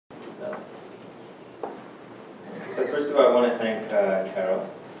So first of all, I want to thank Carol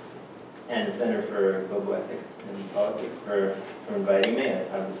and the Center for Global Ethics and Politics for inviting me.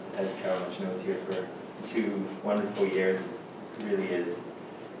 I was, as Carol mentioned, I was here for 2 wonderful years. It really is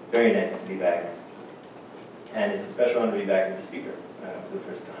very nice to be back. And it's a special honor to be back as a speaker for the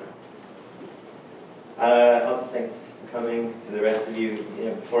first time. Also, thanks for coming to the rest of you.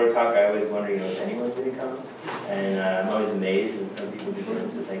 Before I talk, I always wonder, is anyone going to come? And I'm always amazed, and some people do,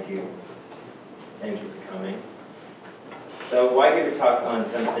 so thank you. Thank you for coming. So why give a talk on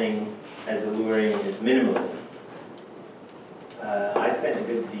something as alluring as minimalism? I spent a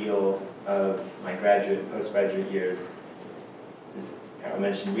good deal of my graduate and postgraduate years, as Carol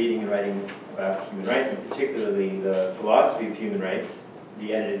mentioned, reading and writing about human rights, and particularly the philosophy of human rights,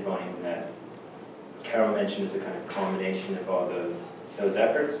 the edited volume that Carol mentioned is a kind of culmination of all those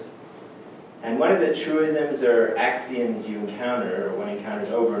efforts. And one of the truisms or axioms you encounter, or one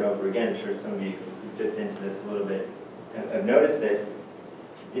encounters over and over again, I'm sure some of you who've dipped into this a little bit have noticed this,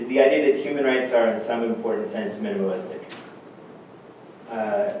 is the idea that human rights are in some important sense minimalistic.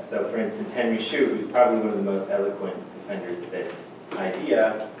 So for instance, Henry Shue, who's probably one of the most eloquent defenders of this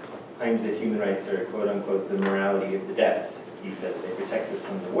idea, claims that human rights are, quote unquote, the morality of the depths. He says they protect us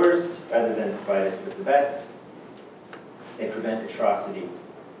from the worst rather than provide us with the best. They prevent atrocity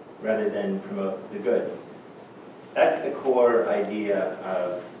rather than promote the good. That's the core idea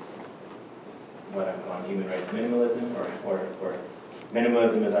of what I'm calling human rights minimalism, or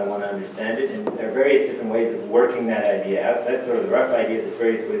minimalism as I want to understand it. And there are various different ways of working that idea out. So that's sort of the rough idea. There's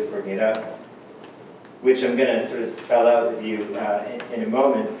various ways of working it out, which I'm going to sort of spell out with you in a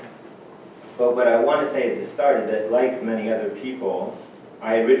moment. But what I want to say as a start is that, like many other people,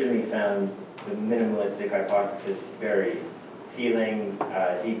 I originally found the minimalistic hypothesis very appealing,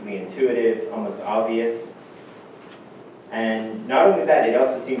 deeply intuitive, almost obvious. And not only that, it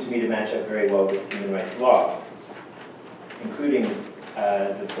also seemed to me to match up very well with human rights law, including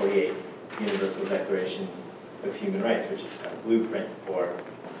the 48th Universal Declaration of Human Rights, which is a blueprint for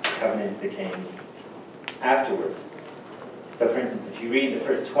covenants that came afterwards. So for instance, if you read the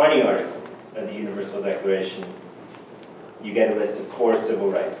first 20 articles of the Universal Declaration, you get a list of core civil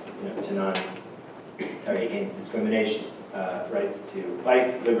rights, against discrimination, rights to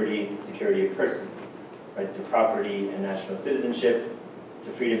life, liberty, and security of person, rights to property and national citizenship,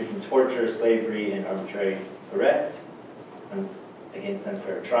 to freedom from torture, slavery, and arbitrary arrest, against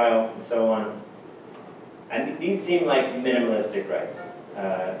unfair trial, and so on. And these seem like minimalistic rights,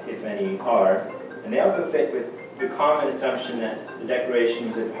 if any are. And they also fit with the common assumption that the Declaration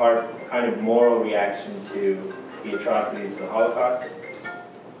was at heart a kind of moral reaction to the atrocities of the Holocaust.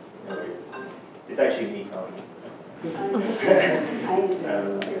 No worries. It's actually me calling you.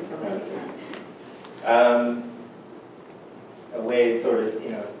 A way sort of,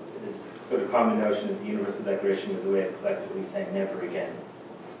 this sort of common notion that the Universal Declaration was a way of collectively saying never again.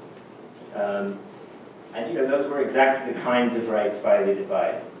 And those were exactly the kinds of rights violated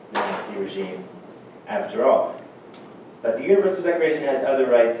by the Nazi regime, after all. But the Universal Declaration has other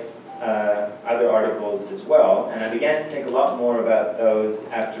rights, other articles as well, and I began to think a lot more about those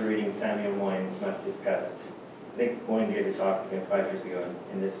after reading Samuel Moyn's much discussed. I think Moyn gave a talk 5 years ago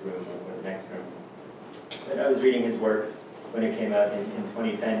in this room or the next room. But I was reading his work when it came out in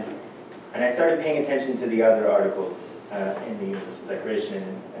 2010, and I started paying attention to the other articles in the Universal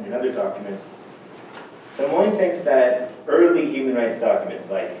Declaration and in other documents. So Moyn thinks that early human rights documents,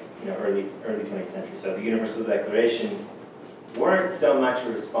 like early 20th century, so the Universal Declaration, weren't so much a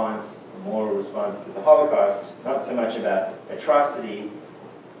response, a moral response to the Holocaust, not so much about atrocity,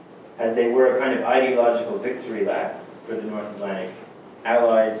 as they were a kind of ideological victory lap for the North Atlantic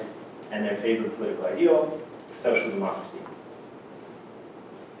Allies and their favorite political ideal, social democracy.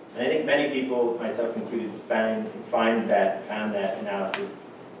 And I think many people, myself included, found that analysis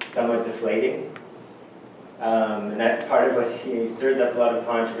somewhat deflating. And that's part of what stirs up a lot of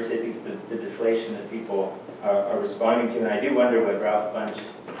controversy, at least the deflation that people are responding to. And I do wonder what Ralph Bunche,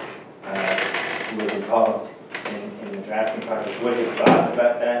 who was involved in the drafting process, would have thought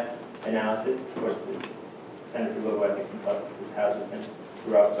about that analysis. Of course, the Center for Global Ethics and Politics was housed within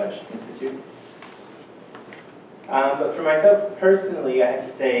the Ralph Bunche Institute. But for myself personally, I have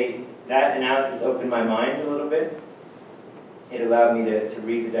to say that analysis opened my mind a little bit. It allowed me to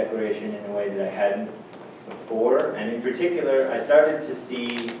read the Declaration in a way that I hadn't before, and in particular, I started to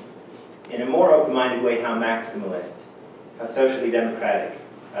see in a more open-minded way how maximalist, how socially democratic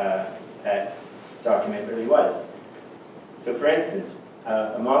that document really was. So for instance,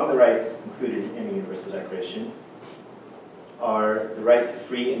 among the rights included in the Universal Declaration are the right to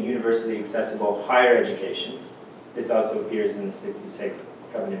free and universally accessible higher education. This also appears in the 66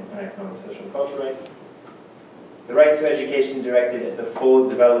 Covenant on Economic, Social, and Cultural Rights. The right to education directed at the full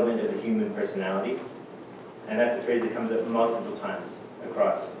development of the human personality. And that's a phrase that comes up multiple times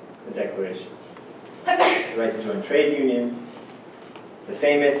across the Declaration. The right to join trade unions. The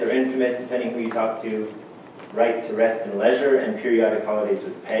famous or infamous, depending who you talk to, right to rest and leisure and periodic holidays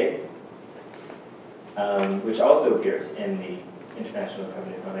with pay, which also appears in the International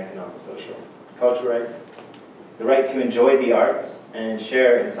Covenant on Economic, Social, and Cultural Rights. The right to enjoy the arts and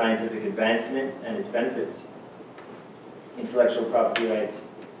share in scientific advancement and its benefits. Intellectual property rights,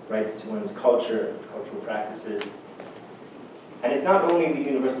 rights to one's culture, cultural practices. And it's not only the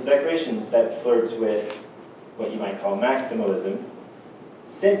Universal Declaration that flirts with what you might call maximalism.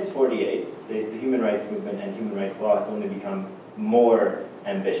 Since '48, the human rights movement and human rights law has only become more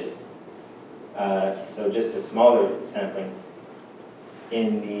ambitious. So just a smaller sampling.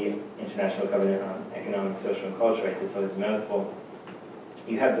 In the International Covenant on Economic, Social, and Cultural Rights, it's always a mouthful,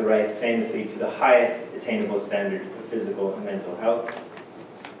 you have the right, famously, to the highest attainable standard of physical and mental health.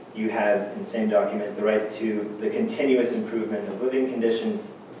 You have, in the same document, the right to the continuous improvement of living conditions.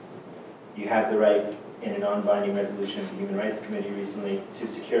 You have the right, in a non-binding resolution of the Human Rights Committee recently, to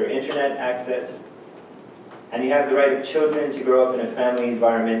secure internet access. And you have the right of children to grow up in a family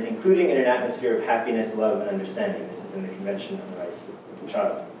environment, including in an atmosphere of happiness, love, and understanding. This is in the Convention on the Rights of the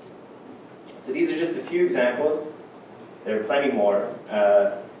Child. So these are just a few examples. There are plenty more.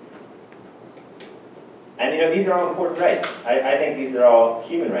 And these are all important rights. I think these are all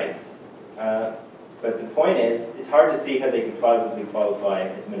human rights. But the point is, it's hard to see how they could plausibly qualify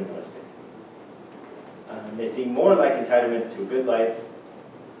as minimalistic. They seem more like entitlements to a good life,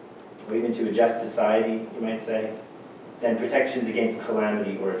 or even to a just society, you might say, than protections against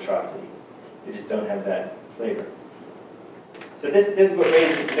calamity or atrocity. They just don't have that flavor. So this is what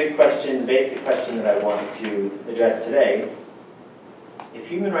raises the big question, the basic question that I want to address today. If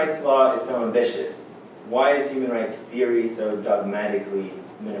human rights law is so ambitious, why is human rights theory so dogmatically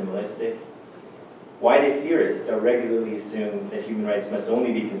minimalistic? Why do theorists so regularly assume that human rights must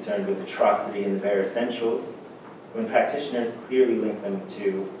only be concerned with atrocity and the bare essentials, when practitioners clearly link them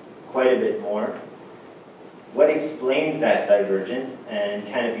to quite a bit more? What explains that divergence, and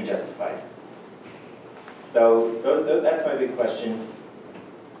can it be justified? So that's my big question,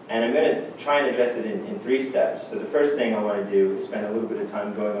 and I'm going to try and address it in 3 steps. So the first thing I want to do is spend a little bit of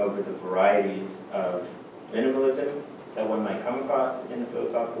time going over the varieties of minimalism that one might come across in the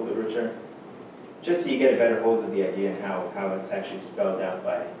philosophical literature, just so you get a better hold of the idea and how it's actually spelled out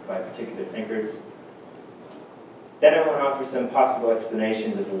by particular thinkers. Then I want to offer some possible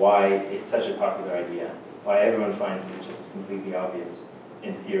explanations of why it's such a popular idea, why everyone finds this just completely obvious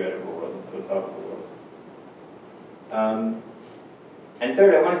in the theoretical world, in the philosophical world. And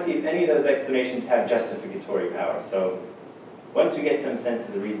third, I want to see if any of those explanations have justificatory power. So once we get some sense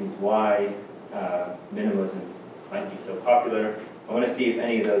of the reasons why minimalism might be so popular, I want to see if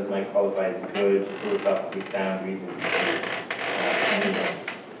any of those might qualify as good, philosophically sound reasons to minimalize.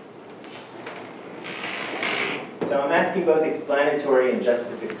 So I'm asking both explanatory and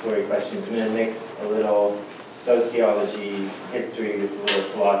justificatory questions. I'm going to mix a little sociology, history with a little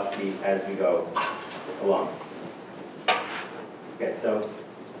philosophy as we go along. Okay, so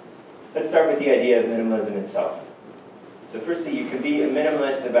let's start with the idea of minimalism itself. So firstly, you can be a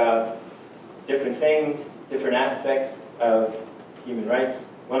minimalist about different things, different aspects of human rights.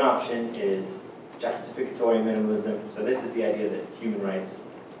 One option is justificatory minimalism. So this is the idea that human rights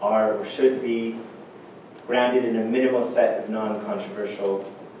are or should be grounded in a minimal set of non-controversial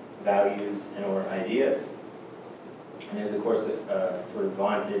values and or ideas. And there's, of course, a sort of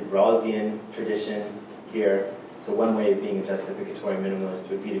vaunted Rawlsian tradition here. So one way of being a justificatory minimalist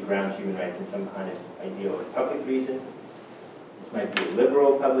would be to ground human rights in some kind of ideal of public reason. This might be a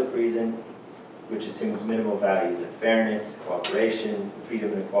liberal public reason, which assumes minimal values of fairness, cooperation,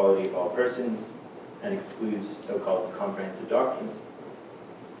 freedom and equality of all persons, and excludes so-called comprehensive doctrines.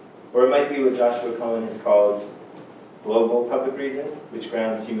 Or it might be what Joshua Cohen has called global public reason, which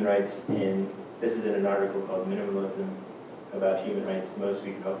grounds human rights in, this is in an article called Minimalism about human rights, the most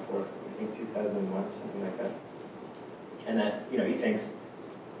we could hope for, I think 2001 or something like that. And that, he thinks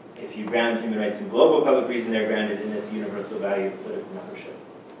if you ground human rights in global public reason, they're grounded in this universal value of political membership.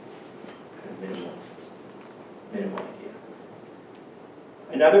 It's kind of minimal idea.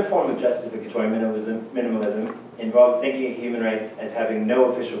 Another form of justificatory minimalism involves thinking of human rights as having no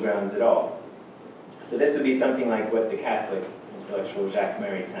official grounds at all. So this would be something like what the Catholic intellectual Jacques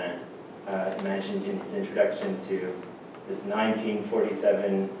Maritain imagined in his introduction to this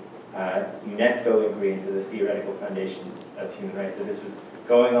 1947 UNESCO inquiry into the theoretical foundations of human rights. So this was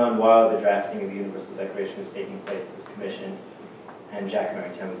going on while the drafting of the Universal Declaration was taking place. It was commissioned, and Jacques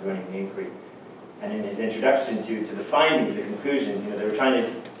Maritain was running the inquiry. And in his introduction to the findings, the conclusions, they were trying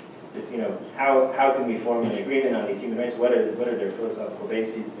to just, how can we form an agreement on these human rights? What are their philosophical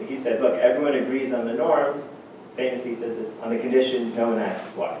bases? So he said, look, everyone agrees on the norms. Famously, he says this, on the condition no one asks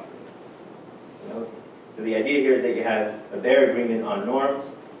why. So the idea here is that you have a bare agreement on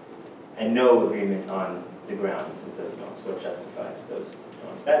norms and no agreement on the grounds of those norms, what justifies those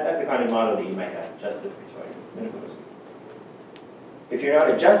norms. That's the kind of model that you might have, justificatory minimalism. If you're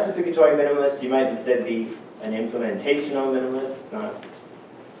not a justificatory minimalist, you might instead be an implementational minimalist. It's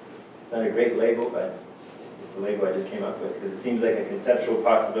not a great label, but it's the label I just came up with because it seems like a conceptual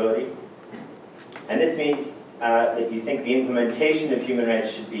possibility. And this means that you think the implementation of human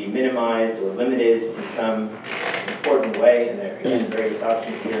rights should be minimized or limited in some important way, and there are, again, various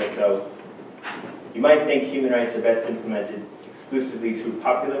options here. So you might think human rights are best implemented exclusively through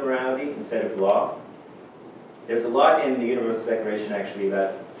popular morality instead of law. There's a lot in the Universal Declaration, actually,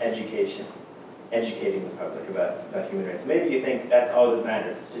 about education, educating the public about human rights. Maybe you think that's all that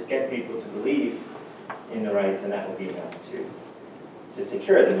matters. Just get people to believe in the rights, and that will be enough to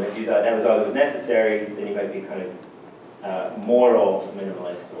secure them. If you thought that was all that was necessary, then you might be kind of moral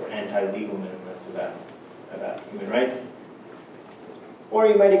minimalist or anti-legal minimalist about human rights. Or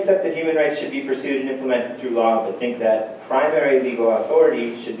you might accept that human rights should be pursued and implemented through law, but think that primary legal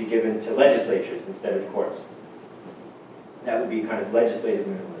authority should be given to legislatures instead of courts. That would be kind of legislative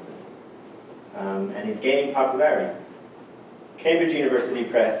minimalism. And it's gaining popularity. Cambridge University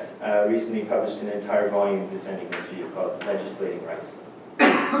Press recently published an entire volume defending this view called Legislating Rights.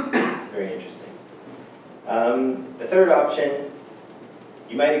 It's very interesting. The third option,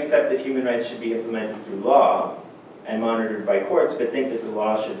 you might accept that human rights should be implemented through law and monitored by courts, but think that the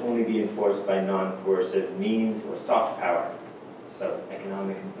law should only be enforced by non-coercive means or soft power. So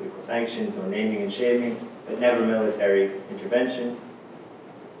economic and political sanctions or naming and shaming, but never military intervention.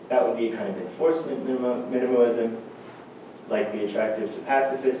 That would be a kind of enforcement minimalism, likely attractive to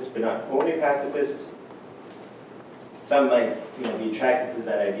pacifists, but not only pacifists. Some might be attracted to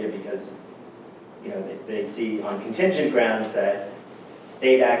that idea because they see on contingent grounds that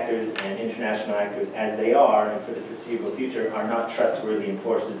state actors and international actors, as they are, and for the foreseeable future, are not trustworthy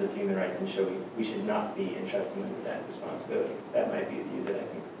enforcers of human rights, and so we should not be entrusting them with that responsibility. That might be a view that I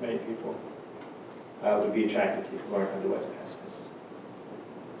think many people would be attracted to who aren't otherwise pacifists.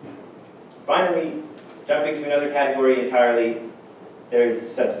 Finally, jumping to another category entirely, there's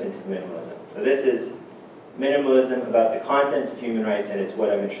substantive minimalism. So this is minimalism about the content of human rights, and it's what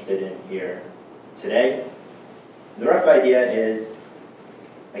I'm interested in here today. The rough idea is,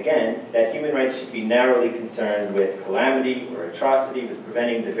 again, that human rights should be narrowly concerned with calamity or atrocity, with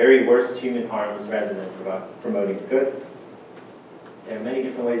preventing the very worst human harms rather than promoting the good. There are many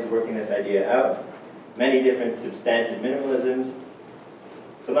different ways of working this idea out, many different substantive minimalisms.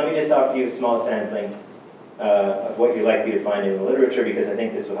 So let me just offer you a small sampling of what you're likely to find in the literature, because I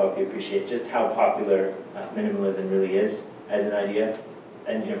think this will help you appreciate just how popular minimalism really is as an idea.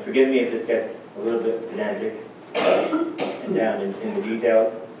 And forgive me if this gets a little bit pedantic and down in the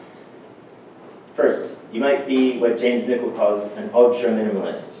details. First, you might be what James Nichol calls an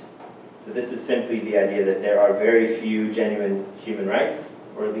ultra-minimalist. So this is simply the idea that there are very few genuine human rights,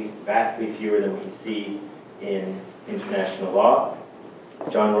 or at least vastly fewer than what you see in international law.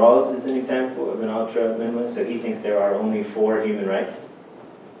 John Rawls is an example of an ultra-minimalist, so he thinks there are only 4 human rights.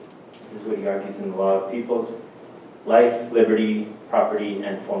 This is what he argues in the Law of Peoples: life, liberty, property,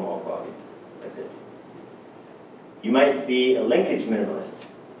 and formal equality. That's it. You might be a linkage minimalist.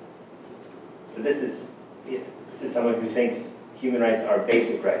 So this is someone who thinks human rights are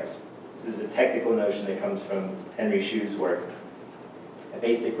basic rights. This is a technical notion that comes from Henry Hsu's work. A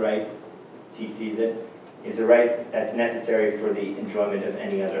basic right, as he sees it, is a right that's necessary for the enjoyment of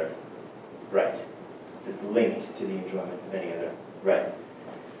any other right. So it's linked to the enjoyment of any other right.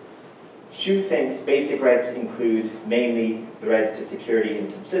 Hsu thinks basic rights include mainly the rights to security and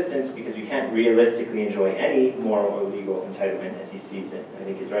subsistence, because you can't realistically enjoy any moral or legal entitlement as he sees it. I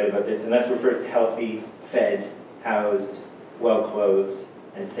think he's right about this, unless we're first healthy, fed, housed, well-clothed,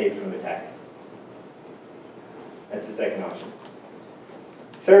 and safe from attack. That's the second option.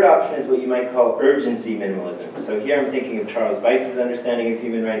 Third option is what you might call urgency minimalism. So here I'm thinking of Charles Beitz's understanding of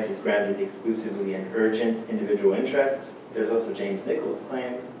human rights as grounded exclusively in urgent individual interests. There's also James Nichol's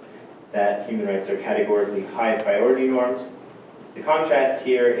claim that human rights are categorically high priority norms. The contrast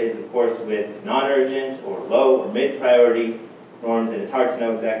here is, of course, with non-urgent or low or mid-priority norms, and it's hard to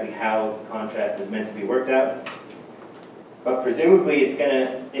know exactly how the contrast is meant to be worked out. But presumably it's going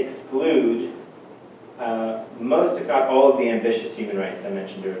to exclude most, if not all, of the ambitious human rights I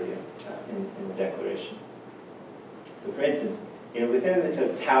mentioned earlier in the Declaration. So for instance, within the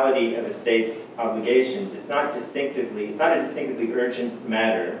totality of a state's obligations, it's not a distinctively urgent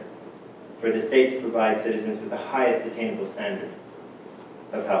matter for the state to provide citizens with the highest attainable standard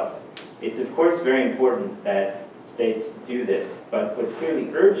of health. It's of course very important that states do this, but what's clearly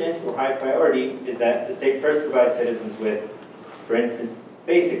urgent or high priority is that the state first provides citizens with, for instance,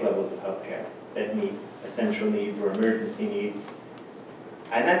 basic levels of health care that meet essential needs or emergency needs.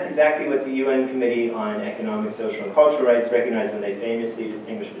 And that's exactly what the UN Committee on Economic, Social, and Cultural Rights recognized when they famously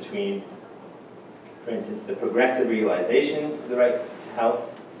distinguished between, for instance, the progressive realization of the right to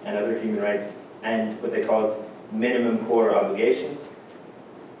health and other human rights, and what they called minimum core obligations.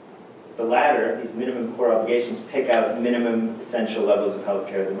 The latter, these minimum core obligations, pick out minimum essential levels of health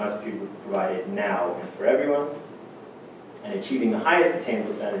care that must be provided now and for everyone. And achieving the highest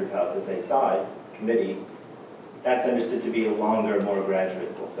attainable standard of health, as they saw it, committee, that's understood to be a longer, more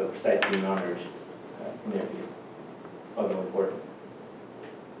graduate goal, so precisely non-urgent in their view, although important.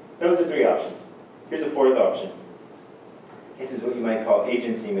 Those are three options. Here's a fourth option. This is what you might call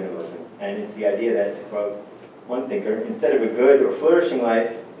agency minimalism, and it's the idea that, to quote one thinker, instead of a good or flourishing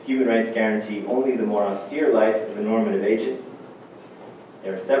life, human rights guarantee only the more austere life of a normative agent.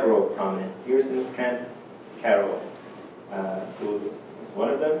 There are several prominent peers in this camp. Carol, who is one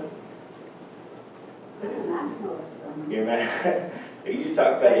of them. You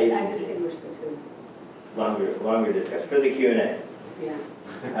talk about agency. I distinguish the two. Longer discussion for the Q&A. Yeah.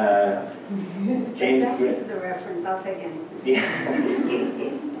 James Thank you Griffin. for the reference. I'll take anything.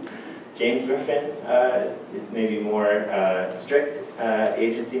 Yeah. James Griffin is maybe more strict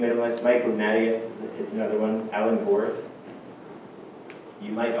agency minimalist. Mike Ignatieff is another one. Alan Gorth.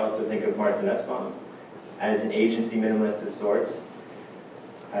 You might also think of Martha Nussbaum as an agency minimalist of sorts.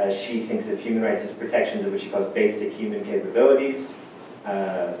 She thinks of human rights as protections of what she calls basic human capabilities,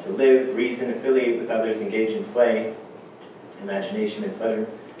 to live, reason, affiliate with others, engage in play, imagination, and pleasure.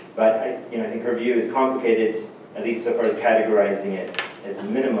 But I think her view is complicated, at least so far as categorizing it as a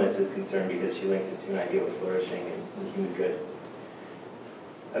minimalist is concerned, because she links it to an ideal of flourishing and human good.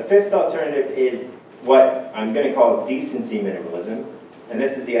 A fifth alternative is what I'm going to call decency minimalism, and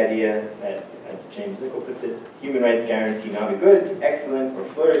this is the idea that, as James Nichol puts it, human rights guarantee not a good, excellent, or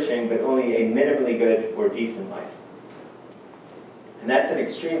flourishing, but only a minimally good or decent life. And that's an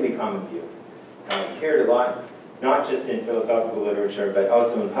extremely common view. You hear it a lot, not just in philosophical literature, but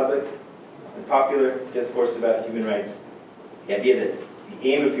also in public and popular discourse about human rights. The idea that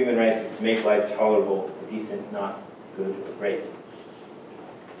the aim of human rights is to make life tolerable, decent, not good or great.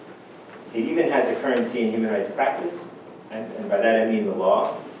 It even has a currency in human rights practice, and by that I mean the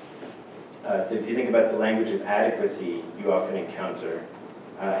law. So if you think about the language of adequacy you often encounter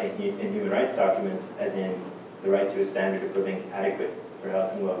in human rights documents, as in the right to a standard of living adequate for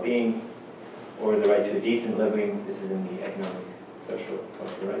health and well-being, or the right to a decent living, this is in the economic, social,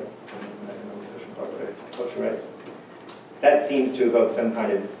 cultural rights, cultural rights. That seems to evoke some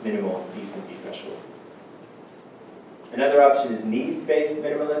kind of minimal decency threshold. Another option is needs-based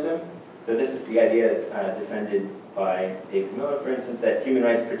minimalism. So this is the idea defended by David Miller, for instance, that human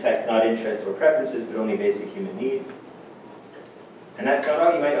rights protect not interests or preferences, but only basic human needs. And that's not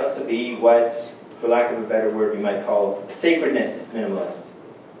all. You might also be what, for lack of a better word, we might call a sacredness minimalist.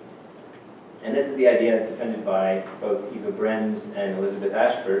 And this is the idea defended by both Eva Brems and Elizabeth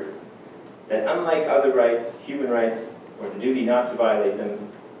Ashford, that unlike other rights, human rights, or the duty not to violate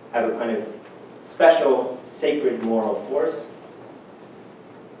them, have a kind of special, sacred moral force.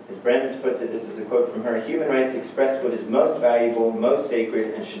 As Brems puts it, this is a quote from her, "Human rights express what is most valuable, most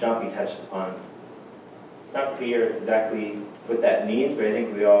sacred, and should not be touched upon." It's not clear exactly what that means, but I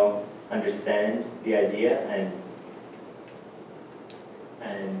think we all understand the idea, and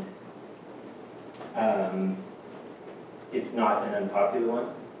it's not an unpopular one.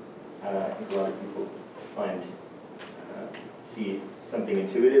 I think a lot of people see something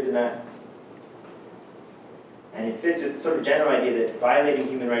intuitive in that. And it fits with the sort of general idea that violating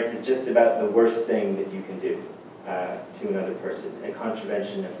human rights is just about the worst thing that you can do to another person, a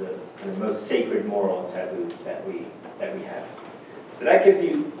contravention of the kind of most sacred moral taboos that we have. So that gives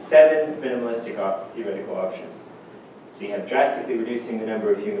you 7 minimalistic theoretical options. So you have drastically reducing the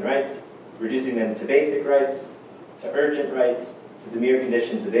number of human rights, reducing them to basic rights, to urgent rights, to the mere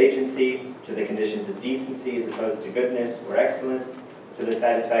conditions of agency, to the conditions of decency as opposed to goodness or excellence, to the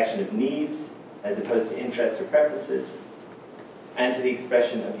satisfaction of needs as opposed to interests or preferences, and to the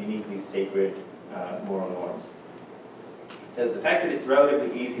expression of uniquely sacred moral norms. So the fact that it's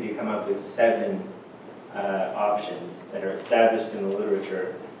relatively easy to come up with 7 options that are established in the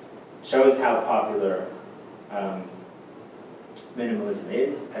literature shows how popular minimalism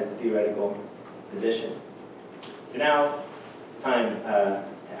is as a theoretical position. So now, this time to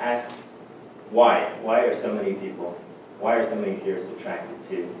ask why. Why are so many people, why are so many theorists attracted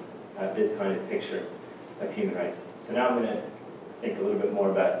to this kind of picture of human rights? So now I'm going to think a little bit more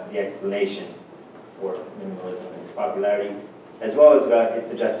about the explanation for minimalism and its popularity, as well as about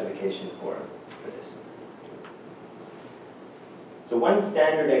the justification for this. So one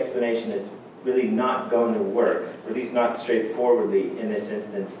standard explanation that's really not going to work, or at least not straightforwardly in this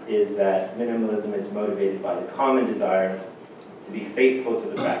instance, is that minimalism is motivated by the common desire to be faithful to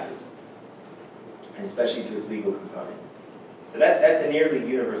the practice, and especially to its legal component. So that's a nearly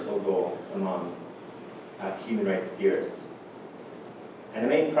universal goal among human rights theorists. And the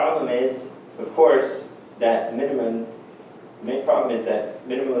main problem is, of course, that minimalism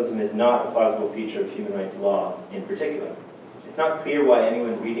is not a plausible feature of human rights law in particular. It's not clear why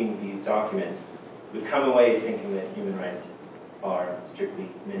anyone reading these documents would come away thinking that human rights are strictly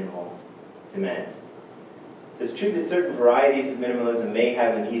minimal demands. So it's true that certain varieties of minimalism may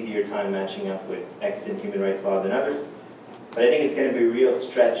have an easier time matching up with extant human rights law than others, but I think it's going to be a real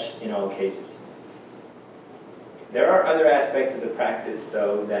stretch in all cases. There are other aspects of the practice,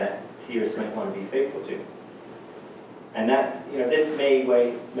 though, that theorists might want to be faithful to. And that, this may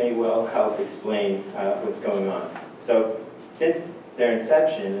well help explain what's going on. So, since their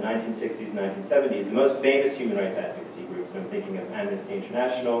inception in the 1960s and 1970s, the most famous human rights advocacy groups, and I'm thinking of Amnesty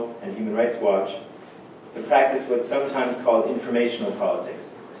International and Human Rights Watch, have practiced what's sometimes called informational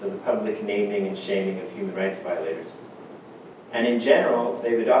politics, so the public naming and shaming of human rights violators. And in general,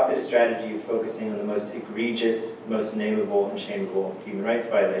 they've adopted a strategy of focusing on the most egregious, most nameable and shameable human rights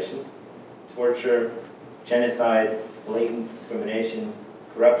violations: torture, genocide, blatant discrimination,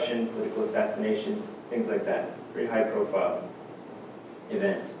 corruption, political assassinations, things like that. Very high-profile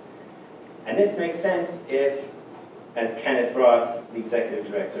events. And this makes sense if, as Kenneth Roth, the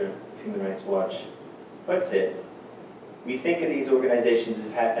executive director of Human Rights Watch, puts it, we think of these organizations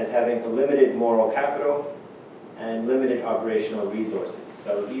as having a limited moral capital and limited operational resources.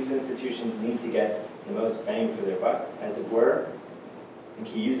 So these institutions need to get the most bang for their buck, as it were. I think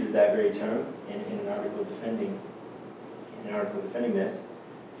he uses that very term in an article defending this.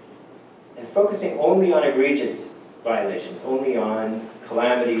 And focusing only on egregious violations, only on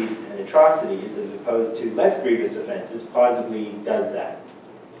calamities and atrocities, as opposed to less grievous offenses, plausibly does that.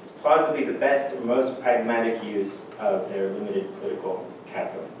 It's plausibly the best or most pragmatic use of their limited political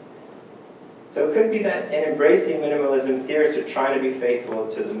capital. So it could be that in embracing minimalism, theorists are trying to be faithful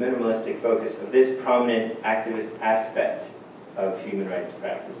to the minimalistic focus of this prominent activist aspect of human rights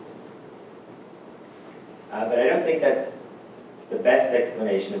practice. But I don't think that's the best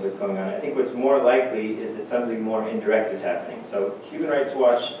explanation of what's going on. I think what's more likely is that something more indirect is happening. So Human Rights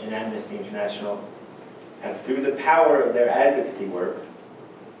Watch and Amnesty International have, through the power of their advocacy work,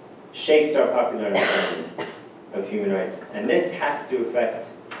 shaped our popular understanding of human rights. And this has to affect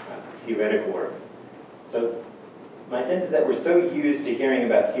theoretical work. So my sense is that we're so used to hearing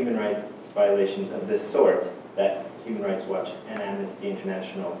about human rights violations of this sort that Human Rights Watch and Amnesty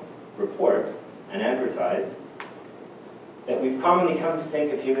International report and advertise, that we've commonly come to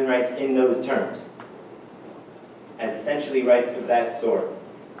think of human rights in those terms, as essentially rights of that sort.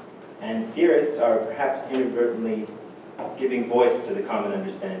 And theorists are perhaps inadvertently giving voice to the common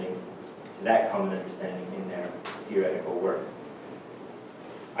understanding, to that common understanding in their theoretical work.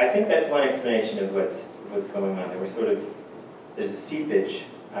 I think that's one explanation of what's going on. There's a seepage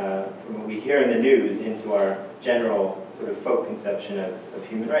from what we hear in the news into our general sort of folk conception of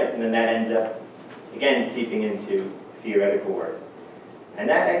human rights, and then that ends up, again, seeping into theoretical work. And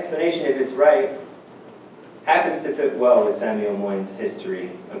that explanation, if it's right, happens to fit well with Samuel Moyn's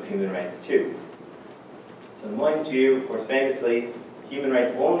history of human rights too. So in Moyn's view, of course, famously, human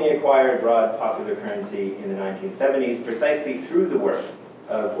rights only acquired broad popular currency in the 1970s precisely through the work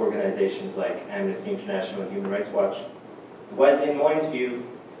of organizations like Amnesty International and Human Rights Watch. It was, in Moyn's view,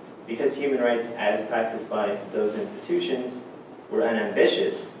 because human rights as practiced by those institutions were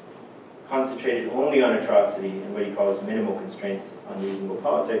unambitious, concentrated only on atrocity and what he calls minimal constraints on reasonable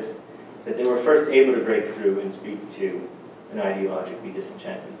politics, that they were first able to break through and speak to an ideologically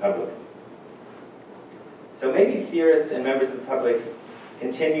disenchanted public. So maybe theorists and members of the public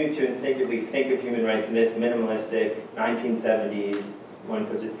continue to instinctively think of human rights in this minimalistic 1970s, one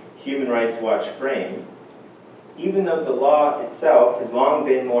puts it, Human Rights Watch frame, even though the law itself has long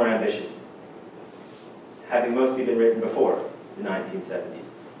been more ambitious, having mostly been written before the 1970s,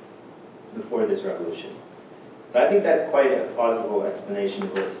 before this revolution. So I think that's quite a plausible explanation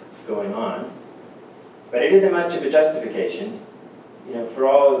of what's going on. But it isn't much of a justification. For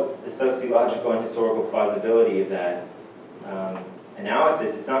all the sociological and historical plausibility of that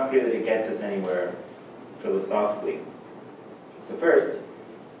analysis, it's not clear that it gets us anywhere philosophically. So first,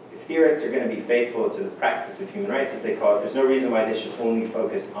 if theorists are going to be faithful to the practice of human rights, as they call it, there's no reason why they should only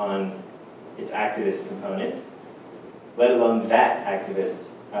focus on its activist component, let alone that activist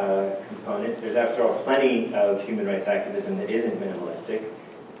component. There's, after all, plenty of human rights activism that isn't minimalistic.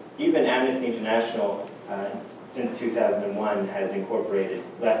 Even Amnesty International, since 2001, has incorporated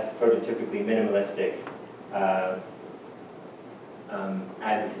less prototypically minimalistic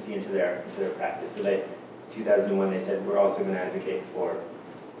advocacy into their practice. So they, 2001, they said, we're also going to advocate for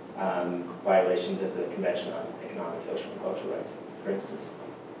violations of the Convention on Economic, Social, and Cultural Rights, for instance.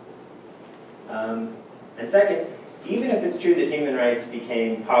 And second, even if it's true that human rights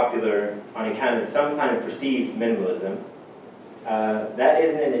became popular on account of some kind of perceived minimalism, that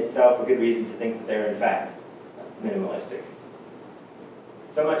isn't in itself a good reason to think that they're in fact minimalistic.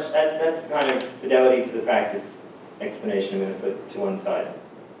 So much, that's kind of fidelity to the practice explanation I'm going to put to one side.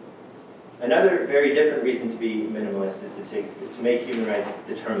 Another very different reason to be minimalist is to make human rights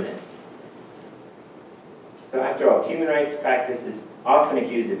determinate. So after all, human rights practice is often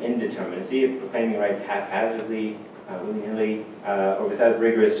accused of indeterminacy, of proclaiming rights haphazardly, willy-nilly, or without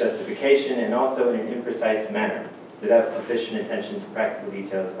rigorous justification, and also in an imprecise manner, without sufficient attention to practical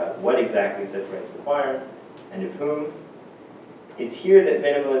details about what exactly such rights require, and of whom. It's here that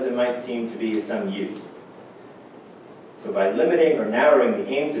minimalism might seem to be of some use. So by limiting or narrowing the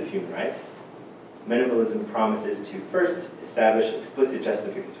aims of human rights, minimalism promises to first establish explicit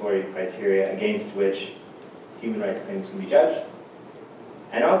justificatory criteria against which human rights claims can be judged,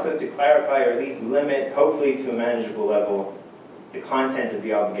 and also to clarify or at least limit, hopefully to a manageable level, the content of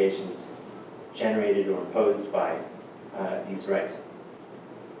the obligations generated or imposed by these rights.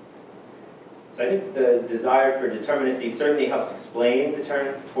 So I think the desire for determinacy certainly helps explain the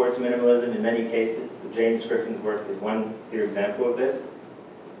turn towards minimalism in many cases. So James Griffin's work is one clear example of this.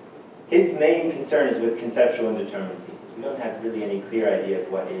 His main concern is with conceptual indeterminacy. We don't have really any clear idea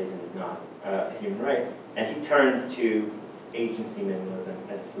of what is and is not a human right. And he turns to agency minimalism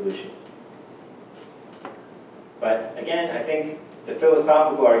as a solution. But again, I think the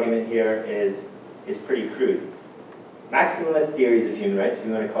philosophical argument here is pretty crude. Maximalist theories of human rights, if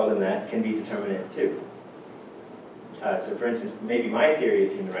you want to call them that, can be determinate too. So for instance, maybe my theory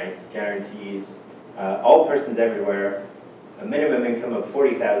of human rights guarantees all persons everywhere a minimum income of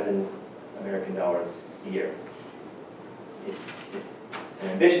 40,000 American dollars a year. It's an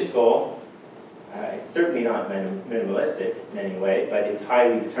ambitious goal. It's certainly not minimalistic in any way, but it's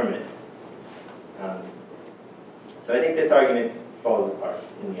highly determinate. So I think this argument falls apart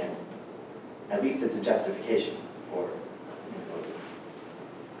in the end, at least as a justification for minimalism.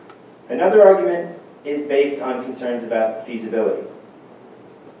 Another argument is based on concerns about feasibility.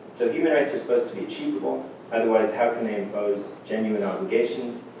 So human rights are supposed to be achievable, otherwise how can they impose genuine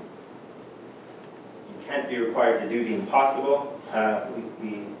obligations? You can't be required to do the impossible,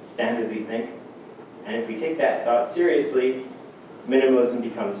 we standardly think. And if we take that thought seriously, minimalism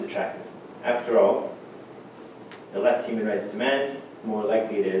becomes attractive. After all, the less human rights demand, the more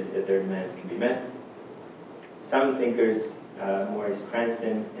likely it is that their demands can be met. Some thinkers, Maurice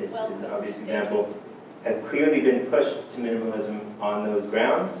Cranston is an obvious example, have clearly been pushed to minimalism on those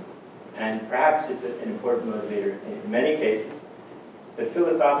grounds, and perhaps it's an important motivator in many cases. But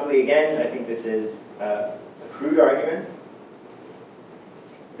philosophically, again, I think this is a crude argument.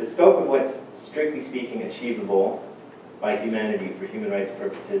 The scope of what's, strictly speaking, achievable by humanity for human rights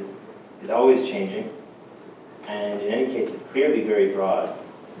purposes is always changing, and in any case, it's clearly very broad.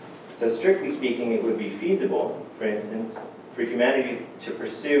 So strictly speaking, it would be feasible, for instance, for humanity to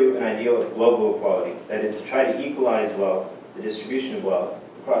pursue an ideal of global equality, that is, to try to equalize wealth, the distribution of wealth,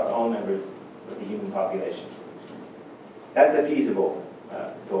 across all members of the human population. That's a feasible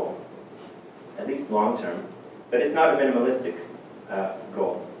goal, at least long-term, but it's not a minimalistic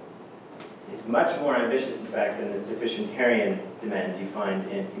goal. It's much more ambitious, in fact, than the sufficientarian demands you find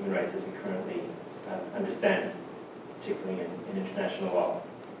in human rights as we currently understand, particularly in international law.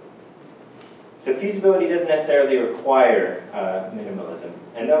 So feasibility doesn't necessarily require minimalism.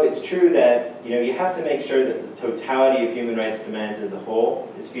 And though it's true that you have to make sure that the totality of human rights demands as a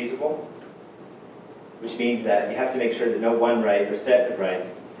whole is feasible, which means that you have to make sure that no one right or set of rights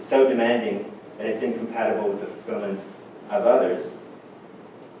is so demanding that it's incompatible with the fulfillment of others.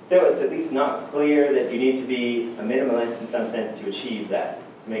 Still, it's at least not clear that you need to be a minimalist in some sense to achieve that,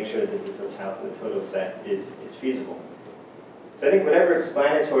 to make sure that the total set is feasible. So I think whatever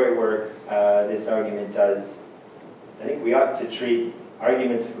explanatory work this argument does, I think we ought to treat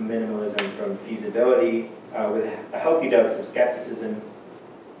arguments for minimalism from feasibility with a healthy dose of skepticism,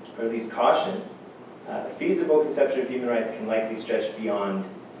 or at least caution. A feasible conception of human rights can likely stretch beyond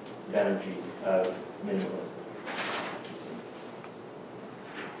the boundaries of minimalism.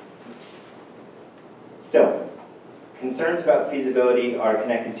 Still, concerns about feasibility are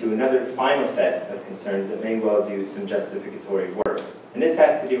connected to another final set of concerns that may well do some justificatory work. And this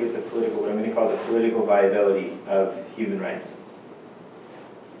has to do with the political, what I'm going to call the political viability of human rights.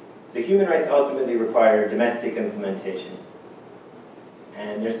 So human rights ultimately require domestic implementation.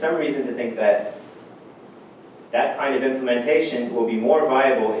 And there's some reason to think that that kind of implementation will be more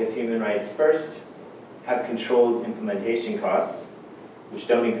viable if human rights first have controlled implementation costs, which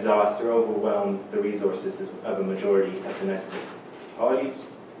don't exhaust or overwhelm the resources of a majority of domestic polities.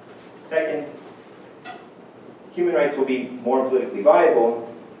 Second, human rights will be more politically viable,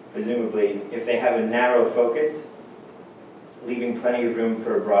 presumably, if they have a narrow focus, leaving plenty of room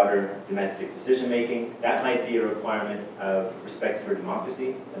for a broader domestic decision-making. That might be a requirement of respect for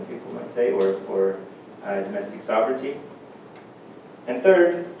democracy, some people might say, or domestic sovereignty. And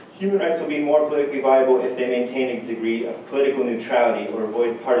third, human rights will be more politically viable if they maintain a degree of political neutrality or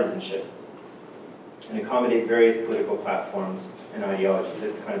avoid partisanship and accommodate various political platforms and ideologies.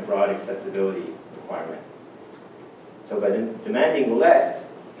 That's a kind of broad acceptability requirement. So by demanding less,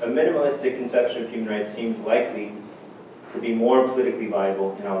 a minimalistic conception of human rights seems likely to be more politically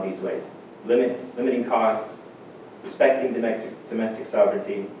viable in all these ways. Limiting costs, respecting domestic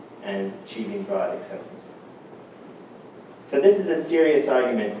sovereignty, and achieving broad acceptance. So this is a serious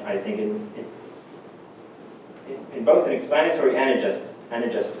argument, I think, in both an explanatory and a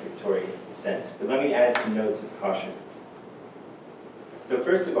justificatory sense. But let me add some notes of caution. So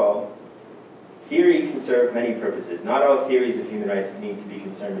first of all, theory can serve many purposes. Not all theories of human rights need to be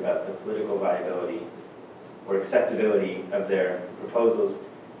concerned about the political viability or acceptability of their proposals,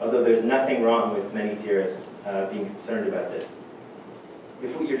 although there's nothing wrong with many theorists being concerned about this.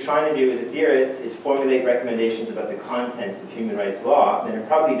 If what you're trying to do as a theorist is formulate recommendations about the content of human rights law, then it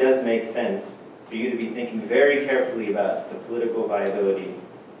probably does make sense for you to be thinking very carefully about the political viability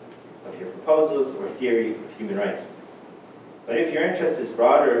of your proposals or theory of human rights. But if your interest is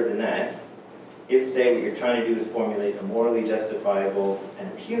broader than that, if, say, what you're trying to do is formulate a morally justifiable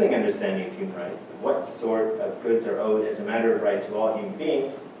and appealing understanding of human rights, of what sort of goods are owed as a matter of right to all human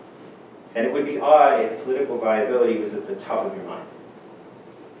beings, then it would be odd if political viability was at the top of your mind.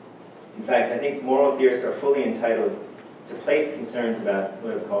 In fact, I think moral theorists are fully entitled to place concerns about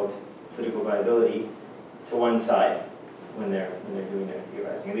what I've called political viability to one side when they're doing their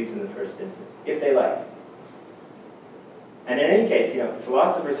theorizing, at least in the first instance, if they like. And in any case,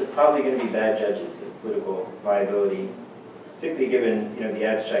 philosophers are probably going to be bad judges of political viability, particularly given the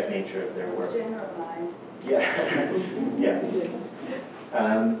abstract nature of their work. Generalize. Yeah,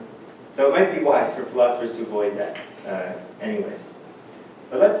 yeah. So it might be wise for philosophers to avoid that, anyways.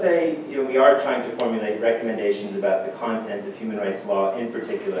 But let's say we are trying to formulate recommendations about the content of human rights law in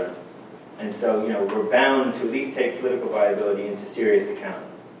particular, and so we're bound to at least take political viability into serious account.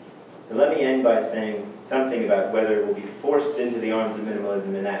 So let me end by saying something about whether it will be forced into the arms of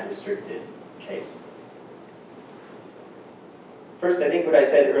minimalism in that restricted case. First, I think what I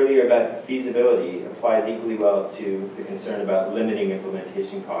said earlier about feasibility applies equally well to the concern about limiting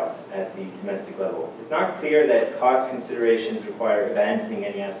implementation costs at the domestic level. It's not clear that cost considerations require abandoning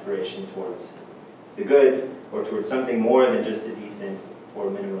any aspiration towards the good or towards something more than just a decent or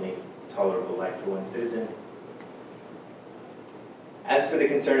minimally tolerable life for one's citizens. As for the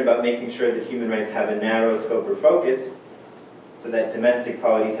concern about making sure that human rights have a narrow scope or focus, so that domestic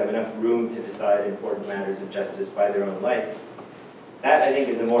polities have enough room to decide important matters of justice by their own lights, that, I think,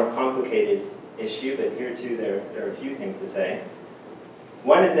 is a more complicated issue, but here, too, there are a few things to say.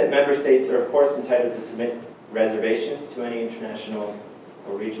 One is that member states are, of course, entitled to submit reservations to any international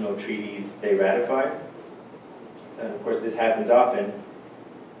or regional treaties they ratify. So, of course, this happens often.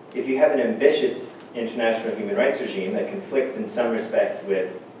 If you have an ambitious international human rights regime that conflicts in some respect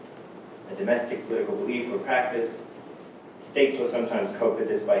with a domestic political belief or practice, states will sometimes cope with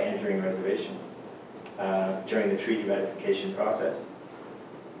this by entering a reservation during the treaty ratification process.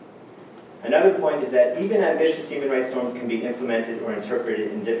 Another point is that even ambitious human rights norms can be implemented or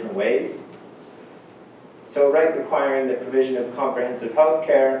interpreted in different ways. So a right requiring the provision of comprehensive health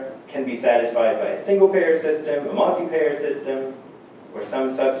care can be satisfied by a single-payer system, a multi-payer system, or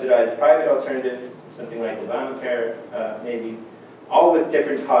some subsidized private alternative, something like Obamacare, maybe, all with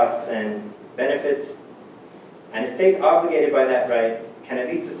different costs and benefits. And a state obligated by that right can at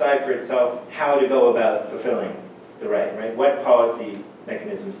least decide for itself how to go about fulfilling the right? What policy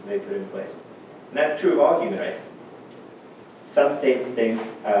mechanisms do they put in place? And that's true of all human rights. Some states think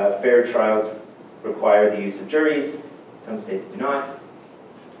fair trials require the use of juries. Some states do not.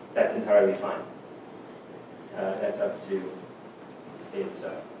 That's entirely fine. That's up to the state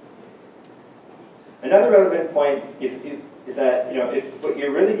itself. Another relevant point, is that, if what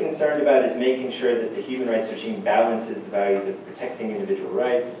you're really concerned about is making sure that the human rights regime balances the values of protecting individual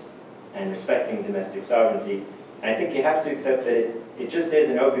rights and respecting domestic sovereignty, I think you have to accept that it just is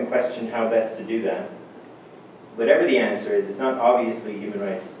an open question how best to do that. Whatever the answer is, it's not obviously human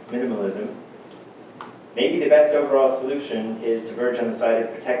rights minimalism. Maybe the best overall solution is to verge on the side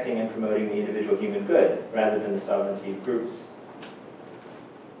of protecting and promoting the individual human good rather than the sovereignty of groups.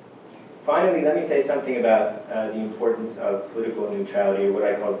 Finally, let me say something about the importance of political neutrality, or what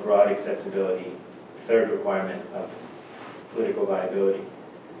I call broad acceptability, third requirement of political viability.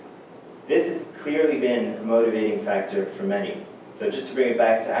 This has clearly been a motivating factor for many. So just to bring it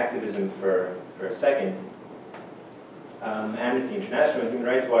back to activism for a second, Amnesty International and Human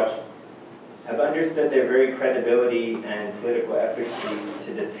Rights Watch have understood their very credibility and political efficacy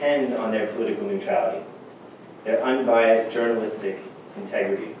to depend on their political neutrality, their unbiased journalistic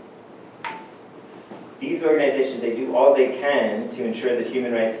integrity. These organizations, they do all they can to ensure that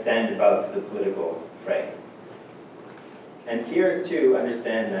human rights stand above the political fray. And peers, too,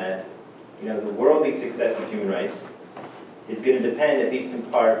 understand that the worldly success of human rights is going to depend, at least in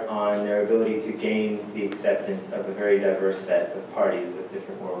part, on their ability to gain the acceptance of a very diverse set of parties with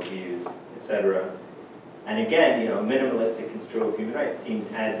different worldviews, etc. And again, minimalistic construal of human rights seems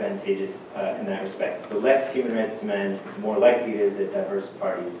advantageous in that respect. The less human rights demand, the more likely it is that diverse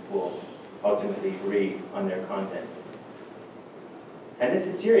parties will ultimately agree on their content. And this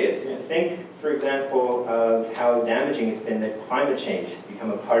is serious. Think, for example, of how damaging it's been that climate change has become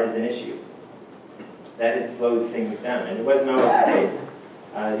a partisan issue. That has slowed things down, and it wasn't always the case.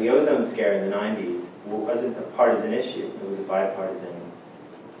 The ozone scare in the 90s wasn't a partisan issue. It was a bipartisan.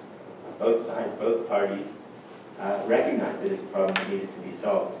 Both sides, both parties recognized it as a problem that needed to be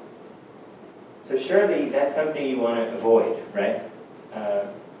solved. So surely that's something you want to avoid, right?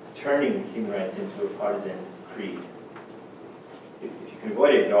 Turning human rights into a partisan creed. If you can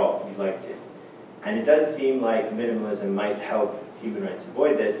avoid it at all, you'd like to. And it does seem like minimalism might help human rights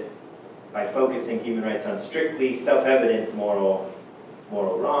avoid this by focusing human rights on strictly self-evident moral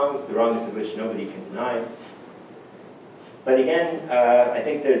wrongs, the wrongness of which nobody can deny. But again, I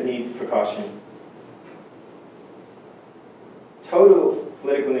think there's need for caution. Total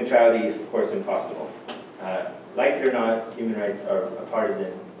political neutrality is, of course, impossible. Like it or not, human rights are a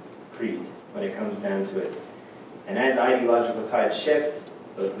partisan creed when it comes down to it. And as ideological tides shift,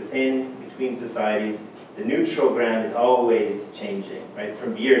 both within, between societies, the neutral ground is always changing, right?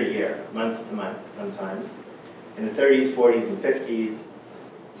 From year to year, month to month sometimes. In the 30s, 40s, and 50s,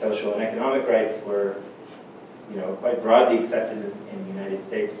 social and economic rights were quite broadly accepted in the United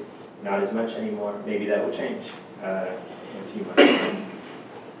States. Not as much anymore. Maybe that will change in a few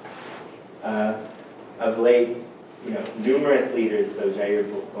months. Of late, numerous leaders, so Jair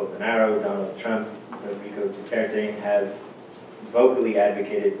Bolsonaro, Donald Trump, Rodrigo Duterte, have vocally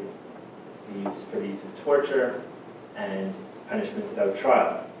advocated for the use of torture and punishment without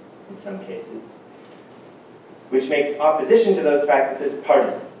trial in some cases, which makes opposition to those practices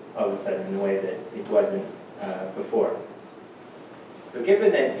partisan all of a sudden in a way that it wasn't before. So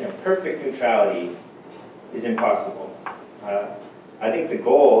given that perfect neutrality is impossible, I think the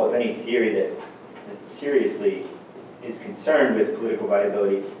goal of any theory that seriously is concerned with political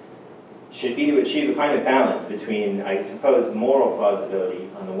viability should be to achieve a kind of balance between, I suppose, moral plausibility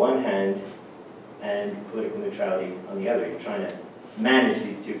on the one hand and political neutrality on the other. You're trying to manage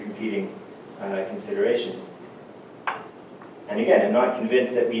these two competing considerations. And again, I'm not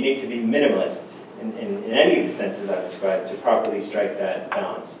convinced that we need to be minimalists in any of the senses I've described to properly strike that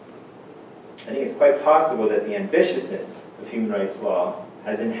balance. I think it's quite possible that the ambitiousness of human rights law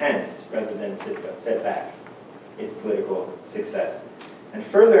has enhanced rather than set back its political success. And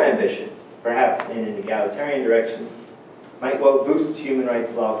further ambition, perhaps in an egalitarian direction, might well boost human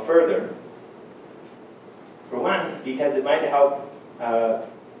rights law further. For one, because it might help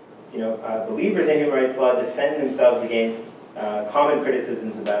believers in human rights law defend themselves against common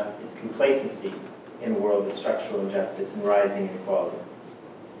criticisms about its complacency in a world of structural injustice and rising inequality.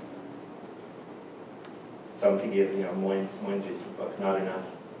 So I'm thinking of Moyne's recent book, Not Enough.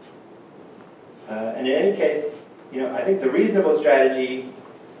 And in any case, I think the reasonable strategy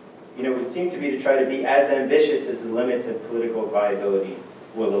would seem to be to try to be as ambitious as the limits of political viability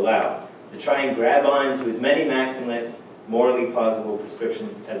will allow. To try and grab on to as many maximalist, morally plausible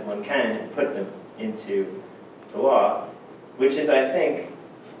prescriptions as one can and put them into the law, which is, I think,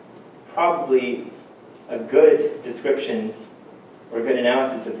 probably a good description or a good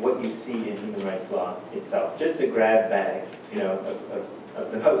analysis of what you see in human rights law itself. Just a grab bag,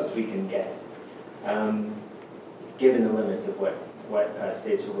 of the most we can get, given the limits of what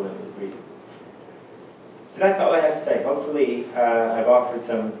states are willing to agree to. So that's all I have to say. Hopefully I've offered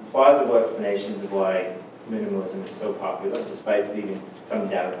some plausible explanations of why minimalism is so popular, despite leaving some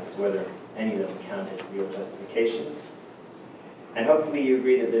doubt as to whether any of them count as real justifications. And hopefully you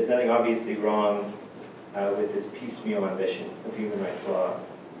agree that there's nothing obviously wrong with this piecemeal ambition of human rights law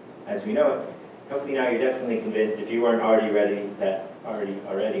as we know it. Hopefully now you're definitely convinced, if you weren't already ready, that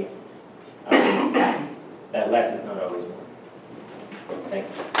less is not always more. Thanks.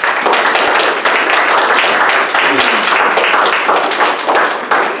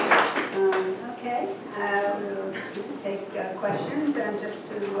 Okay, we'll take questions, and just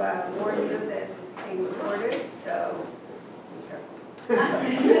to warn you that it's being recorded, so be careful.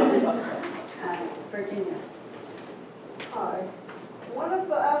 Virginia. Hi. One of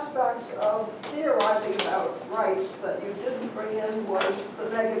the aspects of theorizing about rights that you didn't bring in was the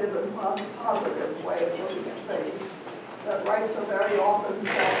negative and positive way of looking at things. That rights are very often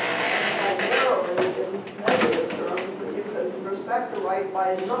thought primarily in negative terms, that you can respect the right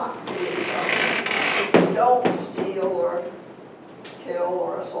by not doing something. If you don't steal or kill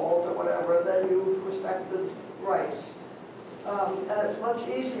or assault or whatever, then you've respected rights. And it's much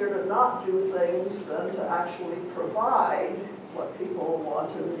easier to not do things than to actually provide what people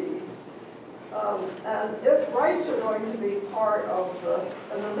want and need. And if rights are going to be part of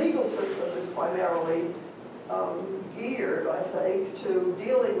and the legal system is primarily geared, I think, to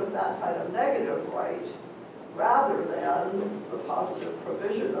dealing with that kind of negative right rather than the positive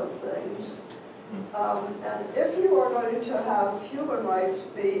provision of things. And if you are going to have human rights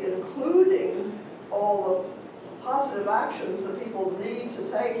be including all the positive actions that people need to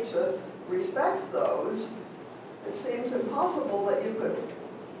take to respect those, it seems impossible that you could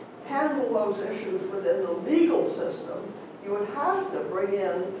handle those issues within the legal system. You would have to bring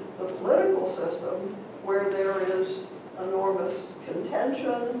in the political system where there is enormous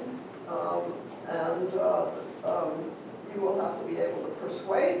contention, and you will have to be able to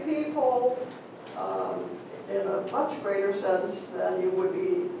persuade people in a much greater sense than you would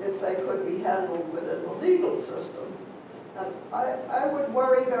be if they could be handled within the legal system. And I would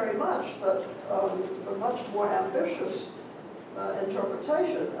worry very much that a much more ambitious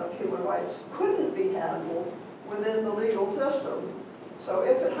interpretation of human rights couldn't be handled within the legal system. So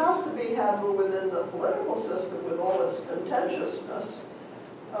if it has to be handled within the political system with all its contentiousness,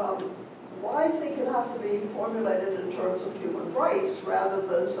 why think it has to be formulated in terms of human rights rather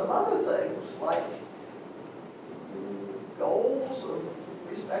than some other things like goals of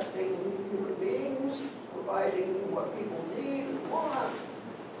respecting human beings, providing what people need and want?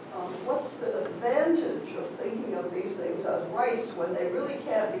 What's the advantage of thinking of these things as rights when they really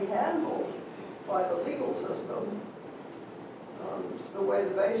can't be handled by the legal system the way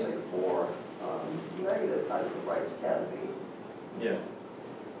the basic four negative kinds of rights can be? Yeah.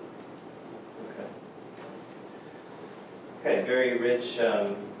 Okay, very rich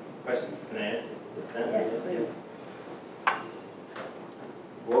questions. Can I answer? Yes, please.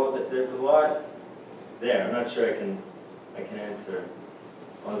 Well, there's a lot there. I'm not sure I can answer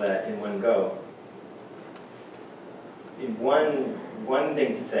all that in one go. One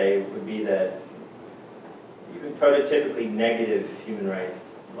thing to say would be that even prototypically negative human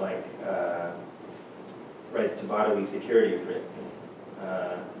rights, like rights to bodily security, for instance,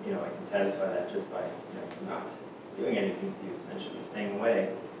 I can satisfy that just by not doing anything to you, essentially staying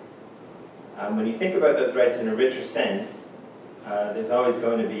away. When you think about those rights in a richer sense, there's always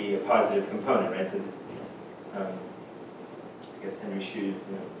going to be a positive component, right? So, I guess Henry Schu's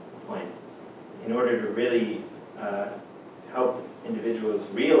point. In order to really help individuals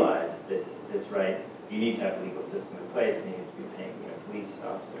realize this right, you need to have a legal system in place, and you need to be paying police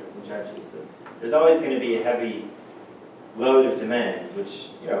officers and judges. So there's always going to be a heavy load of demands, which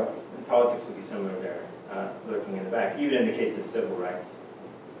in politics would be somewhere there, lurking in the back. Even in the case of civil rights,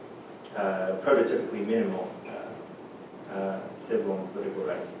 prototypically minimal civil and political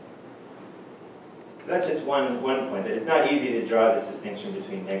rights. So that's just one point, that it's not easy to draw this distinction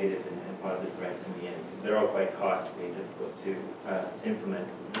between negative and positive rights in the end, because they're all quite costly and difficult to implement.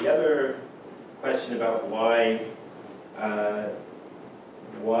 The other question about why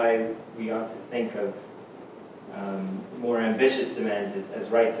we ought to think of more ambitious demands as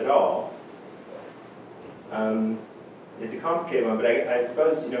rights at all is a complicated one, but I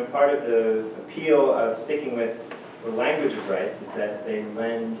suppose part of the appeal of sticking with the language of rights is that they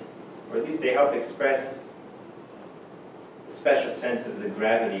lend, or at least they help express a special sense of the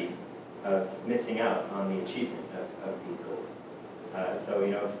gravity of missing out on the achievement of these goals. So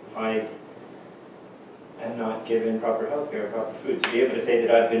if I am not given proper health care or proper food, to be able to say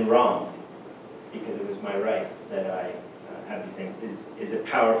that I've been wronged because it was my right that I have these things is a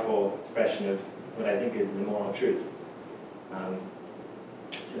powerful expression of what I think is the moral truth.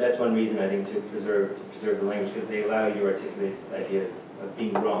 So that's one reason I think to preserve the language, because they allow you to articulate this idea of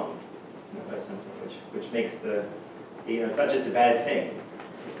being wrong, by something which makes it's not just a bad thing.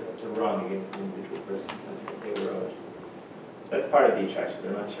 It's a wrong against an individual person, something that they were owed. So that's part of the attraction, but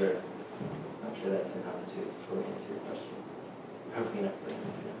I'm not sure that's enough to fully answer your question. Hopefully enough for them.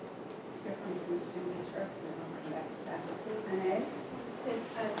 Let's from some students first, and then I'll come back to faculty. Inez? Yes,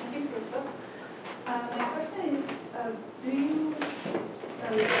 thank you for the talk. My question is, do you,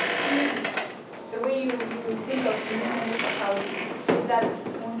 the way you think of minimalist accounts, is that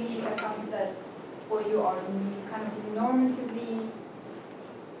only accounts that for you are kind of normatively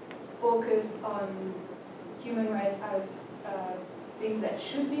focused on human rights as things that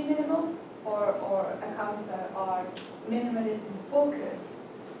should be minimal, or accounts that are minimalist in focus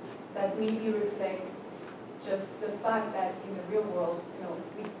that maybe reflect just the fact that in the real world,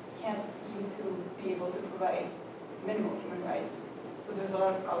 we can't seem to be able to provide minimal human rights. So there's a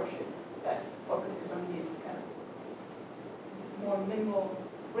lot of scholarship that focuses on this kind of more minimal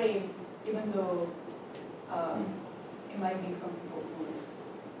frame, even though it might be from people who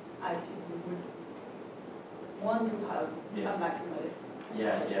actually would want to have a maximalist.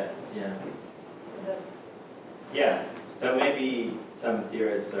 Yeah. So maybe some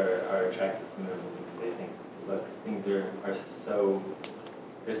theorists are attracted to minimalism because they think, look, things there's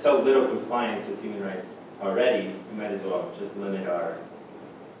so little compliance with human rights already, we might as well just limit our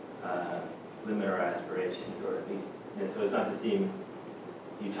aspirations, or at least, so as not to seem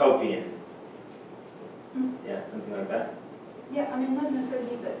utopian. Yeah, something like that. Yeah, I mean, not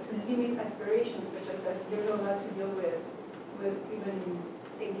necessarily that to limit aspirations, but just that there's a lot to deal with even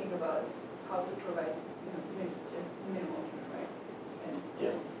thinking about how to provide, just minimal human rights. And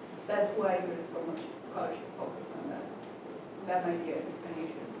that's why there's so much scholarship focused on that. That might be an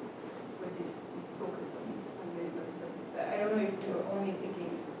explanation with this focus on minimalism. I don't know if you're only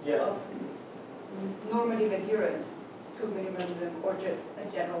thinking of normative adherence to minimalism or just a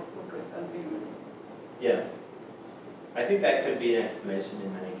general focus on minimalism. Yeah. I think that could be an explanation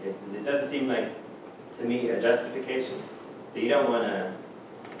in many cases. It doesn't seem like, to me, a justification. So you don't want to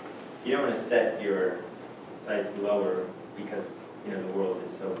set your sights lower because the world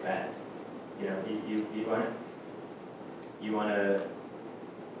is so bad. You want to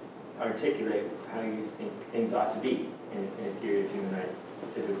articulate how you think things ought to be in a theory of human rights,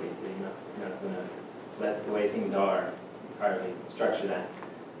 typically. So you're not going to let the way things are entirely structure that.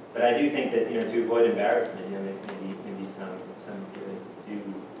 But I do think that to avoid embarrassment, maybe some theorists do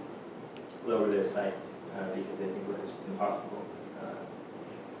lower their sights because they think, look, it's just impossible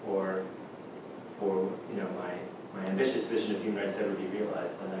for my ambitious vision of human rights to ever be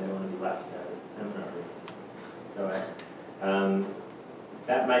realized, and I don't want to be left out of the seminar rooms. So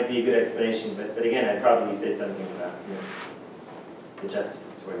that might be a good explanation, but again, I'd probably say something about the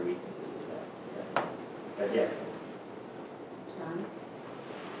justificatory weaknesses of that. But yeah. John?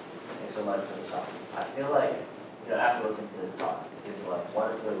 Thanks so much for the talk. I feel like, after listening to this talk, it's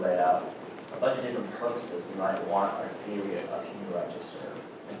wonderfully laid out a bunch of different purposes we might want our theory of human rights to serve.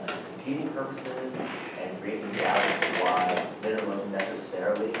 And competing purposes and breaking down into why minimalism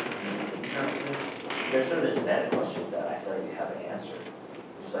necessarily means these purposes. There's sort of this meta question that I feel like you haven't answered.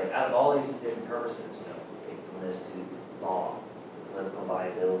 Just like, out of all these different purposes, faithfulness to law, political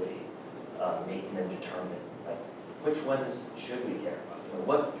viability, making them determined, which ones should we care about?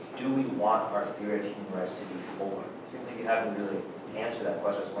 What do we want our theory of human rights to be for? It seems like you haven't really answered that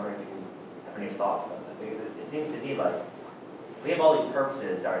question. I was wondering if you have any thoughts about that. Because it seems to me like we have all these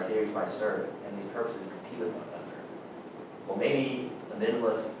purposes our theories might serve, and these purposes compete with one another. Well, maybe a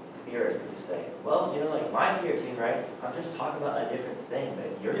minimalist theorist could just say, well, my theory of human rights, I'm just talking about a different thing that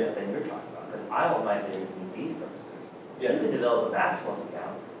you're talking about, because I want my theory to meet these purposes. Yeah. You can develop a maximalist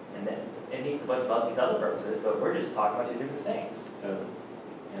account, and then it meets a bunch of these other purposes, but we're just talking about two different things.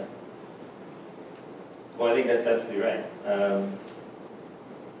 Yeah. Well, I think that's absolutely right. So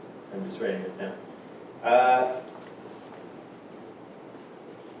I'm just writing this down.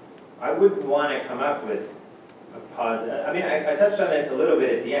 I wouldn't want to come up with a positive. I mean, I touched on it a little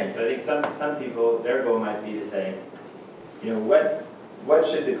bit at the end. So I think some people, their goal might be to say, what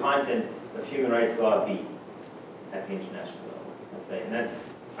should the content of human rights law be at the international level? Let's say, and that's,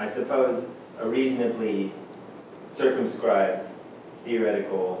 I suppose, a reasonably circumscribed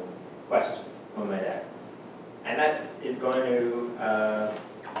theoretical question one might ask, and that is going to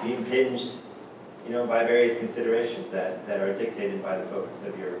be impinged, by various considerations that are dictated by the focus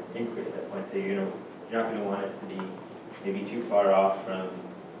of your inquiry at that point. So you're not going to want it to be maybe too far off from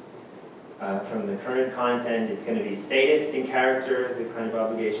from the current content. It's going to be statist in character, the kind of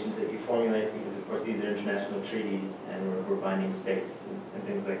obligations that you formulate, because of course these are international treaties and we're binding states and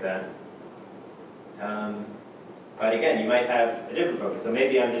things like that. But again, you might have a different focus. So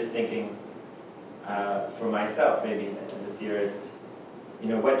maybe I'm just thinking for myself, maybe as a theorist, you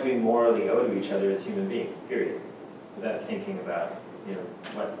know, what do we morally owe to each other as human beings, period, without thinking about, you know,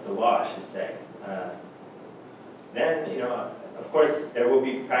 what the law should say. Then, you know, of course, there will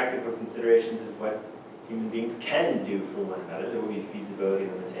be practical considerations of what human beings can do for one another. There will be feasibility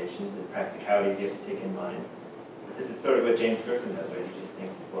limitations and practicalities you have to take in mind. But this is sort of what James Griffin does, right? He just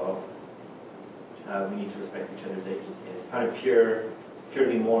thinks, well, we need to respect each other's agency. And it's kind of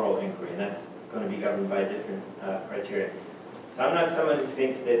purely moral inquiry, and that's going to be governed by different criteria. So I'm not someone who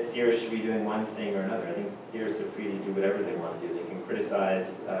thinks that theorists should be doing one thing or another. I think theorists are free to do whatever they want to do. They can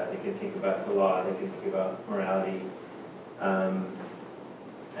criticize, they can think about the law, they can think about morality,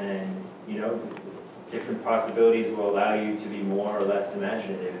 and, you know, different possibilities will allow you to be more or less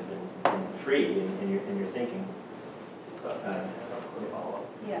imaginative and free in your thinking.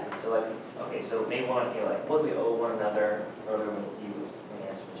 Yeah. So like, okay, so maybe one of you, like, what do we owe one another? Earlier when you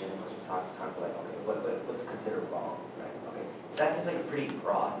answered Jim, was we talked like, okay, what's considered wrong, right? Okay, that seems like a pretty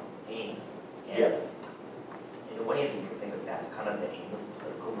broad aim. And Yeah. in a way, you could think that that's kind of the aim of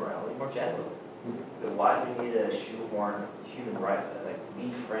political morality more generally. But why do we need to shoehorn human rights as like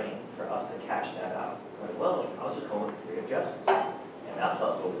the frame for us to cash that out? Like, well, I was just going with the theory of justice, and that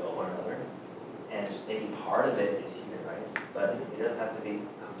tells us what we owe one another. And maybe part of it is human rights, but it doesn't have to be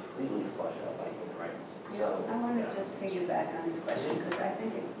completely fleshed out by human rights. So I want to just piggyback on this question, because I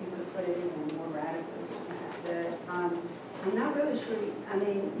think you could put it even more radically than that. I'm not really sure, I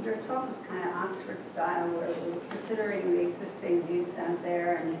mean, your talk was kind of Oxford style, where we're considering the existing views out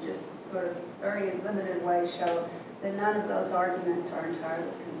there, and you just sort of very limited way show that none of those arguments are entirely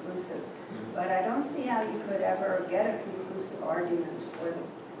conclusive. But I don't see how you could ever get a conclusive argument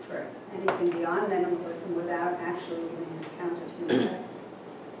for anything beyond minimalism without actually giving an account of human rights.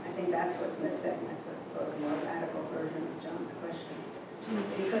 I think that's what's missing. That's a sort of more radical version of John's question.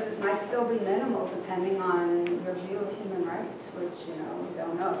 Because it might still be minimal depending on your view of human rights, which, you know, we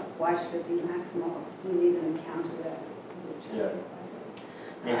don't know. Why should it be maximal? We need an account of that.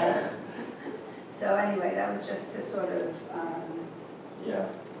 Yeah. So anyway, that was just to sort of... Yeah.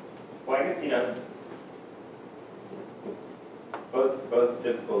 Well, I guess, you know, both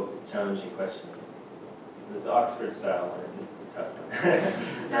difficult, challenging questions. The Oxford style, this is a tough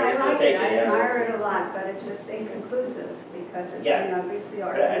one. No, I like it. I admire it a lot, but it's just inconclusive because it's, you know, it's the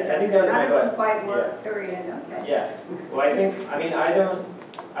argument. I think that was my none of them thought. quite work, period, okay. Yeah. Well, I think, I mean,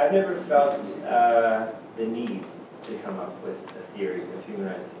 I've never felt the need to come up with a theory of human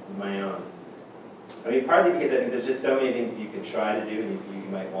rights of my own. I mean, partly because I think there's just so many things you could try to do and you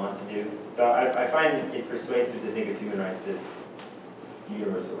might want to do. So I find it persuasive to think of human rights as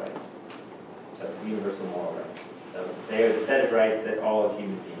universal rights. So universal moral rights. So they are the set of rights that all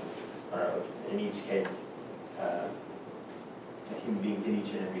human beings are owed. In each case, human beings in each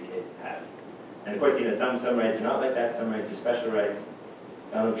and every case have. And of course, you know, some rights are not like that. Some rights are special rights.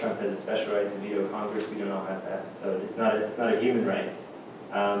 Donald Trump has a special right to veto Congress. We don't all have that. So it's not a human right.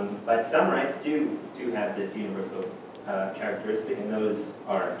 But some rights do have this universal characteristic, and those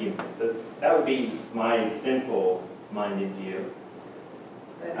are human. So that would be my simple-minded view.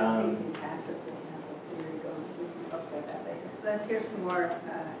 But I think we tacitly have a theory going. We can talk about that later. Let's hear some more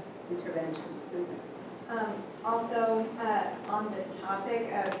interventions. Susan. Also, on this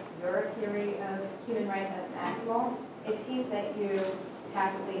topic of your theory of human rights as maximal, it seems that you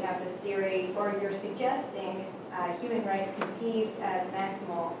tacitly have this theory, or you're suggesting human rights conceived as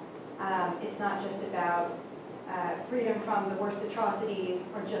maximal. It's not just about freedom from the worst atrocities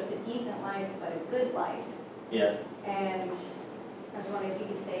or just a decent life, but a good life. Yeah. And I was wondering if you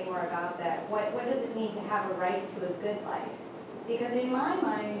could say more about that. What does it mean to have a right to a good life? Because in my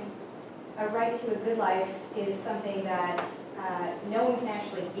mind, a right to a good life is something that no one can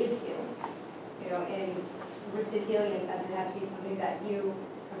actually give you. You know, in the Aristotelian sense, it has to be something that you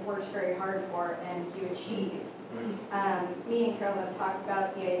have worked very hard for and you achieve. Me and Carol have talked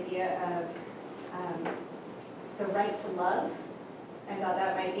about the idea of the right to love. I thought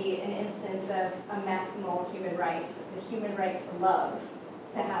that might be an instance of a maximal human right, the human right to love,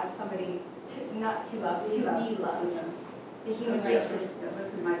 to have somebody, not to love, to be loved. The human right to...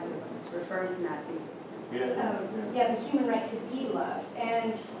 Listen, Michael, it's referring to Matthew. Yeah, the human right to be loved.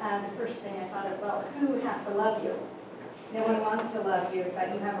 And the first thing I thought of, well, who has to love you? No one wants to love you,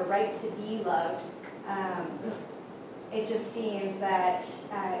 but you have a right to be loved. It just seems that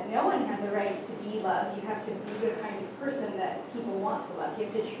no one has a the right to be loved, you have to be the kind of person that people want to love. You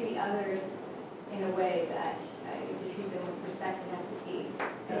have to treat others in a way that you have to treat them with respect and empathy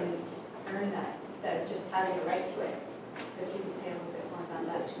and earn that instead of just having a right to it. So if you can say a little bit more about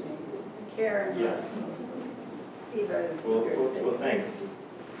that. Karen. Yeah. Eva is Well, thanks.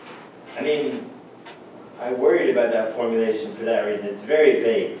 I mean, I worried about that formulation for that reason. It's very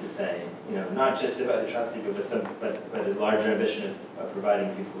vague to say, you know, not just about atrocity, but a larger ambition of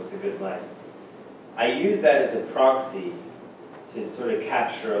providing people with a good life. I use that as a proxy to sort of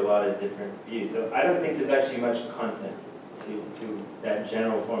capture a lot of different views. So I don't think there's actually much content to that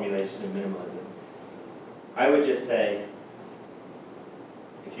general formulation of minimalism. I would just say,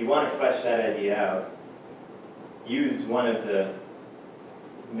 if you want to flesh that idea out, use one of the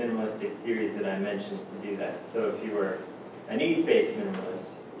minimalistic theories that I mentioned to do that. So if you were a needs-based minimalist,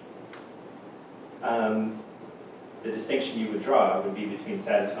 the distinction you would draw would be between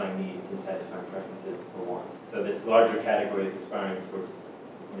satisfying needs and satisfying preferences or wants. So this larger category of aspiring towards,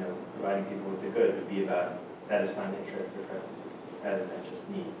 you know, providing people with the good would be about satisfying interests or preferences rather than just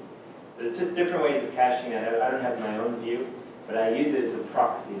needs. So it's just different ways of cashing that out. I don't have my own view, but I use it as a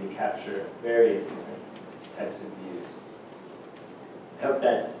proxy to capture various different types of views. I hope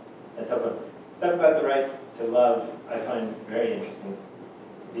that's helpful. Stuff about the right to love I find very interesting.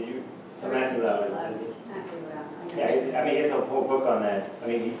 Did you? So Matthew Lau is yeah, I mean, he has a whole book on that. I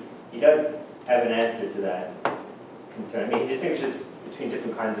mean, he does have an answer to that concern. I mean, he distinguishes between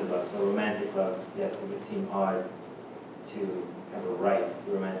different kinds of love. So romantic love, yes, it would seem odd to have a right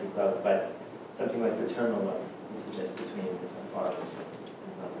to romantic love, but something like paternal love, he suggests between a father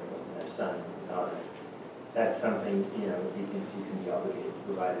and mother, and their son and daughter. That's something, you know, he thinks you can be obligated to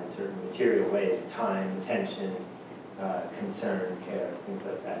provide in certain material ways, time, attention, concern, care, things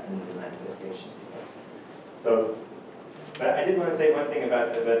like that, and the manifestations of that. So, but I did want to say one thing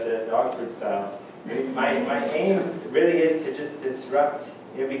about the Oxford style. My aim really is to just disrupt,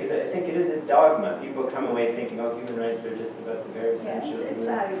 you know, because I think it is a dogma. People come away thinking, oh, human rights are just about the bare essentials. Yeah, it's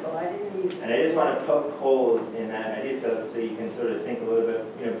valuable. I didn't need. And I just want to poke holes in that idea so you can sort of think a little bit,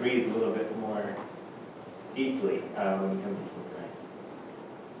 you know, breathe a little bit more deeply when you come to human rights.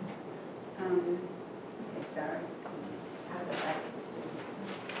 Okay, sorry. I'll go back to the student.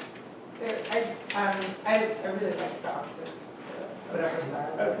 So I really like the Oxford, whatever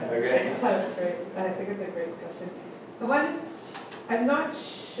style. Okay. That's great. I think it's a great question. The one, I'm not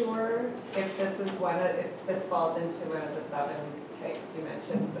sure if this is if this falls into one of the 7 cakes you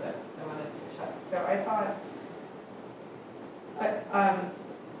mentioned, but I wanted to check. So I thought,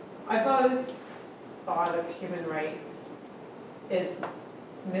 I've always thought of human rights is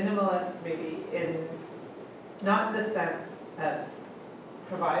minimalist, maybe in not in the sense of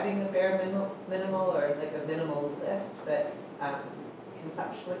providing a bare minimal or like a minimal list, but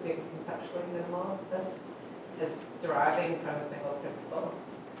conceptually, maybe conceptually minimalist is deriving from a single principle.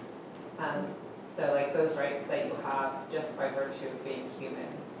 So like those rights that you have just by virtue of being human,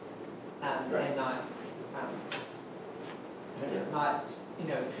 Right. and not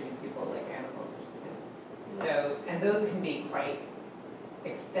treating people like animals or something. So, and those can be quite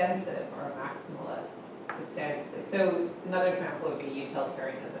extensive or maximalist substantively. So another example would be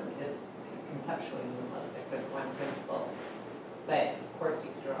utilitarianism is conceptually minimalistic with one principle. But of course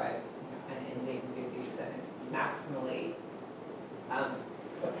you could derive an ending duties and it's maximally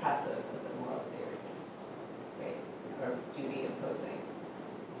oppressive as a moral theory, right? Or duty imposing.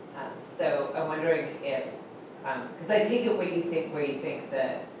 So I'm wondering if, because I take it where you think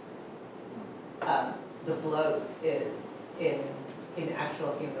that the bloat is in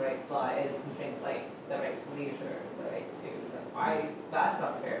actual human rights law is in things like the right to leisure, the right to, that's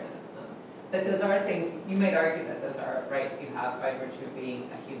not fair minimum. But those are things, you might argue that those are rights you have by virtue of being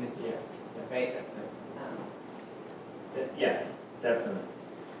a human being, right? Yeah, definitely.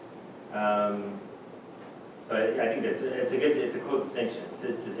 So I think it's a cool distinction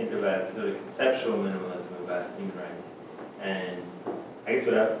to think about sort of conceptual minimalism about human rights, and I guess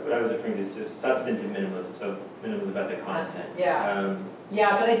what I was referring to is sort of substantive minimalism. So minimalism about the content.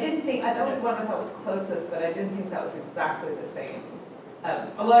 Yeah, but I didn't think that was the one I thought was closest, but I didn't think that was exactly the same.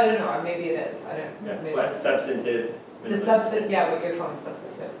 Although I don't know, maybe it is. I don't. Yeah. Maybe. What substantive? The substantive, yeah, what you're calling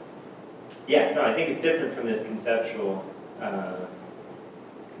substantive. Yeah, no, I think it's different from this conceptual minimalism.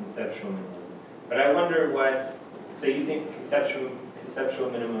 But I wonder what. So you think conceptual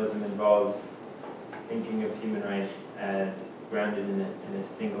minimalism involves thinking of human rights as grounded in a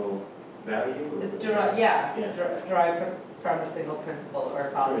single value? It's derived from a single principle or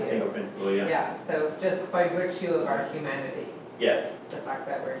value. From a single principle, yeah. Yeah, so just by virtue of our humanity. Yeah. The fact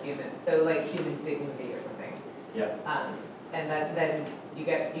that we're human. So like human dignity or something. Yeah. And then you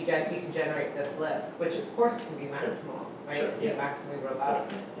can generate this list, which of course can be maximal, right? Sure, Can be yeah. maximally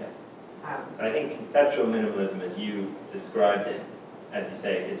robust. Yeah. So I think conceptual minimalism, as you described it, as you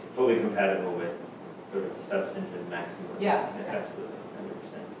say, is fully compatible with sort of substantive maximalism. Yeah. Absolutely,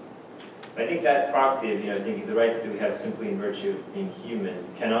 100%. But I think that proxy of, thinking the rights that we have simply in virtue of being human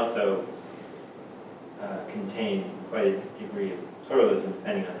can also contain quite a degree of pluralism,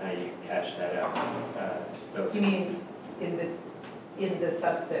 depending on how you cash that out. So if You it's- mean in the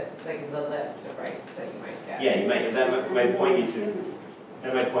subset, like the list of rights that you might get? Yeah, you might. That might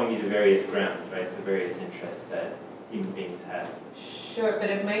point you to various grounds, right? So various interests that human beings have. Sure, but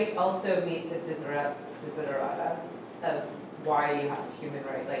it might also meet the desiderata of why you have human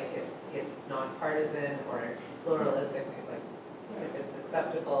right, like it's nonpartisan or pluralistic, like if it's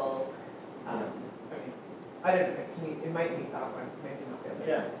acceptable. I mean, I don't know, it might meet that one, maybe not the others.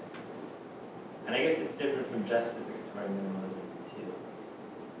 Yeah. And I guess it's different from justificatory minimalism too.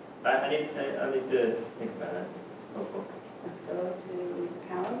 I need to think about that. It's helpful. Let's go to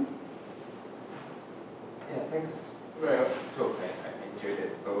Callum. Yeah, thanks very much for talking. I enjoyed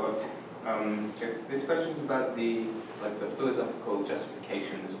it a lot. This question's about the philosophical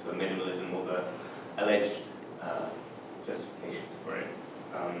justifications for minimalism, or the alleged justifications for it.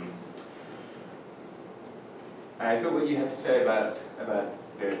 I thought what you had to say about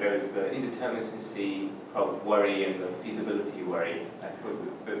there was the indeterminacy of worry and the feasibility worry. I thought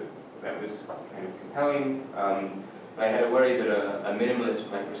that was kind of compelling. I had a worry that a minimalist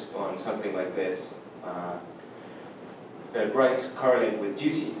might respond something like this. That rights correlate with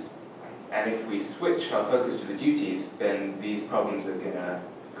duties. And if we switch our focus to the duties, then these problems are going to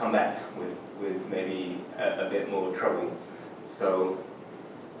come back with maybe a bit more trouble. So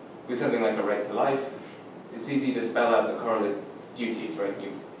with something like a right to life, it's easy to spell out the correlate duties, right?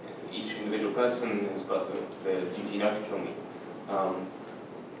 Each individual person has got the duty not to kill me.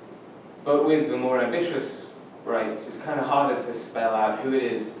 But with the more ambitious rights, it's kind of harder to spell out who it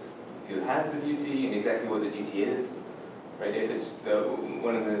is who has the duty and exactly what the duty is. Right? If it's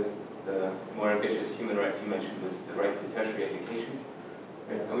one of the more ambitious human rights you mentioned was the right to tertiary education.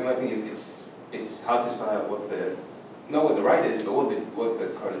 Right? And we might think it's hard to spell out not what the right is, but what the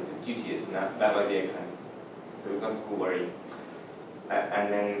correlative duty is, and that might be a kind of philosophical worry.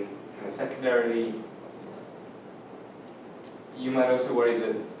 And then kind of secondarily, you might also worry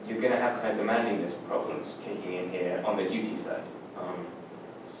that you're going to have kind of demandingness problems kicking in here on the duty side.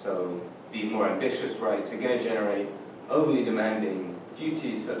 So these more ambitious rights are going to generate overly demanding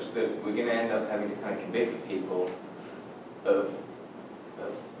duties such that we're going to end up having to kind of convict people of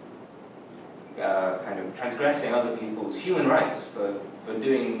kind of transgressing other people's human rights for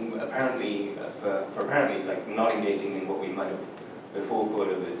doing apparently like not engaging in what we might have before thought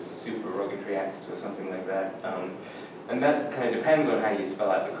of as supererogatory acts or something like that. And that kind of depends on how you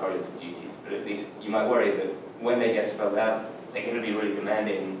spell out the correlative duties, but at least you might worry that when they get spelled out, they're going to be really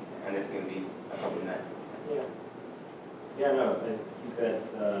demanding, and there's going to be a problem there. Yeah, no, I think that's,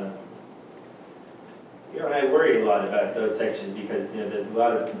 and I worry a lot about those sections because, there's a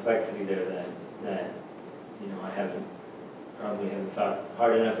lot of complexity there that I probably haven't thought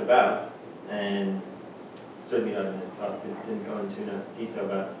hard enough about, and certainly not in this talk, didn't go into enough detail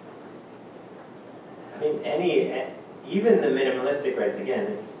about. I mean, even the minimalistic rights, again,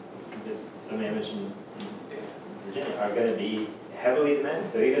 this something I mentioned in Virginia, are going to be heavily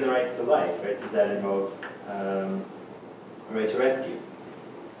demanded. So even the right to life, right, does that involve a right to rescue?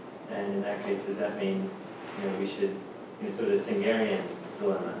 And in that case, does that mean we should, sort of the Singerian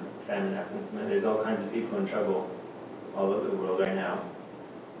dilemma, famine, affluence, there's all kinds of people in trouble all over the world right now.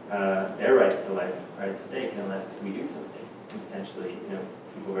 Their rights to life are at stake unless we do something. Potentially,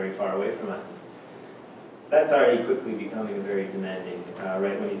 people very far away from us. That's already quickly becoming a very demanding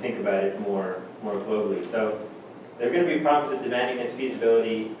right when you think about it more globally. So there are going to be problems of demandingness,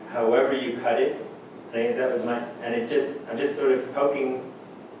 feasibility, however you cut it. I think that was I'm just sort of poking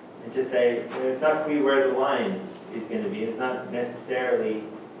and to say it's not clear where the line is going to be. It's not necessarily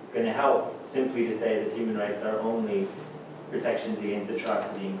going to help simply to say that human rights are only protections against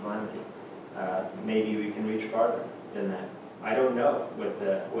atrocity and calamity. Maybe we can reach farther than that. I don't know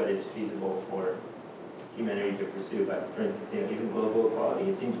what is feasible for humanity to pursue, but for instance, even global equality,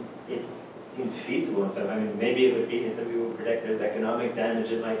 it seems feasible in some. I mean, maybe it would be. Some people would predict there's economic damage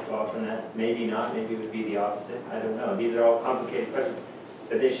that might fall from that. Maybe not. Maybe it would be the opposite. I don't know. These are all complicated questions,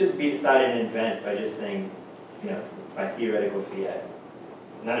 but they shouldn't be decided in advance by just saying, by theoretical fiat.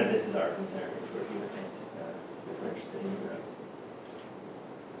 None of this is our concern if we're humanists, if we're interested in human rights.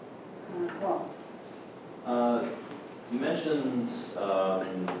 You mentioned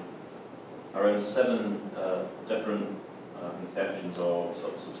around 7 different conceptions of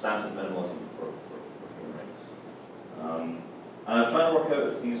sort of substantive minimalism for human rights. And I was trying to work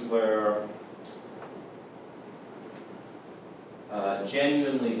out if these were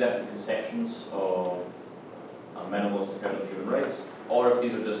genuinely different conceptions of a minimalist account of human rights, or if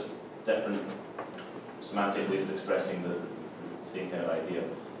these are just different semantic ways of expressing the same kind of idea.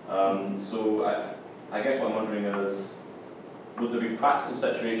 So I guess what I'm wondering is, would there be practical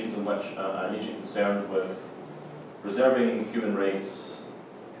situations in which an agent concerned with preserving human rights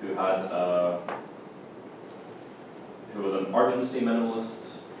who was an urgency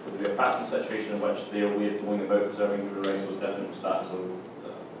minimalist? Would there be a practical situation in which their way of going about preserving human rights was different to that of,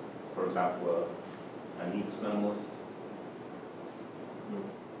 for example, a needs minimalist?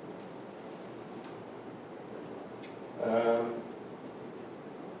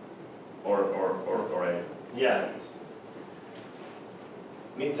 Or a... Yeah.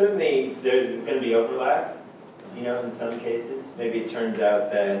 I mean, certainly there's going to be overlap, you know, in some cases. Maybe it turns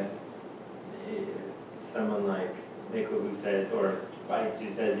out that someone like Nicola who says, or Bites who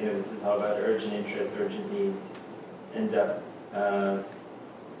says, you know, this is all about urgent interests, urgent needs, ends up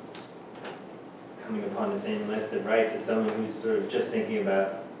coming upon the same list of rights as someone who's sort of just thinking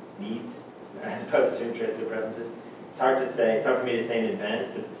about needs as opposed to interests or preferences. It's hard to say, it's hard for me to say in advance,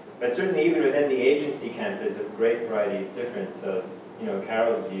 but certainly even within the agency camp, there's a great variety of difference. So, you know,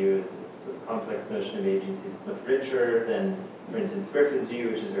 Carol's view is this sort of complex notion of agency that's much richer than, for instance, Griffin's view,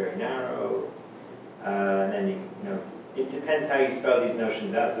 which is very narrow. And then, you know, it depends how you spell these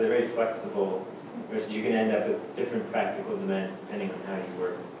notions out. So they're very flexible, versus you can end up with different practical demands depending on how you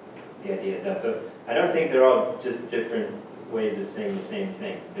work the ideas out. So I don't think they're all just different ways of saying the same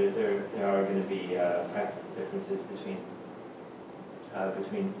thing. There are going to be practical differences between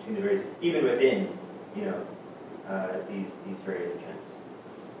the various, even within, you know, these various camps.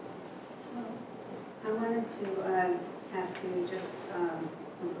 So I wanted to ask you just,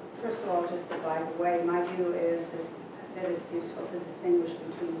 first of all, just that by the way, my view is that it's useful to distinguish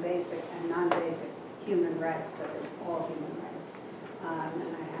between basic and non-basic human rights, but it's all human rights. And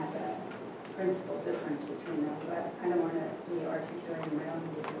I have a principal difference between them, but I don't want to be articulating my own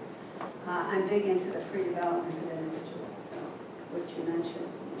view. I'm big into the free development of individuals, so, which you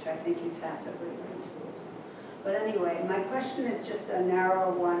mentioned, which I think you tacitly went to as well. But anyway, my question is just a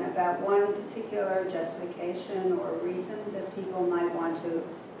narrow one about one particular justification or reason that people might want to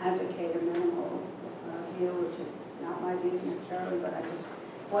advocate a minimal view, which is not my view necessarily, but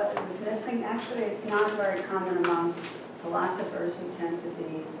what was missing, actually it's not very common among philosophers who tend to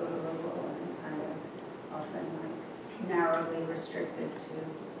be sort of liberal and kind of often like narrowly restricted to,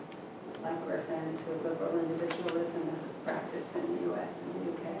 like Griffin, to liberal individualism as it's practiced in the US and the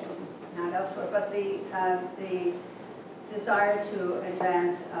UK, and not elsewhere, but the desire to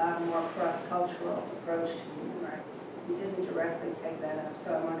advance a more cross-cultural approach to human rights. You didn't directly take that up,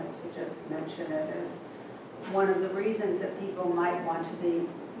 so I wanted to just mention it as one of the reasons that people might want to be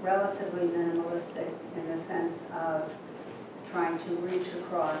relatively minimalistic in the sense of trying to reach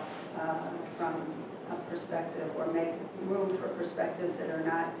across from a perspective or make room for perspectives that are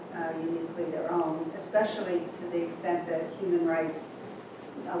not uniquely their own, especially to the extent that human rights,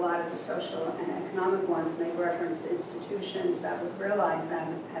 a lot of the social and economic ones make reference to institutions that would realize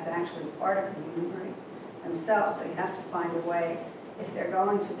them as actually part of the human rights themselves. So you have to find a way, if they're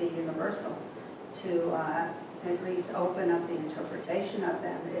going to be universal, to at least open up the interpretation of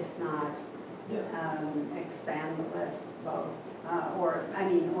them, if not expand the list both, or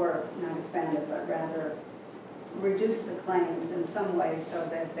not expand it, but rather reduce the claims in some ways so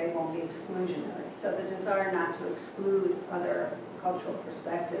that they won't be exclusionary. So the desire not to exclude other cultural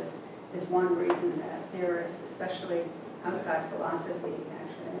perspectives is one reason that theorists, especially outside philosophy,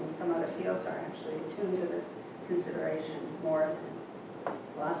 actually, and some other fields are actually attuned to this consideration more than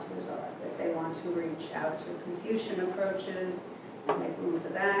philosophers are, that they want to reach out to Confucian approaches, make room for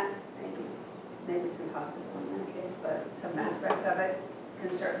that. Maybe it's impossible in that case, but some aspects of it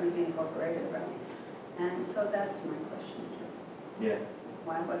can certainly be incorporated around. And so that's my question, just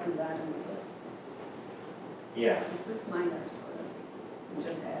why wasn't that in the list? Yeah. Is this minor, sort of?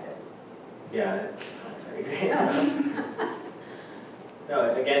 Just added. Yeah.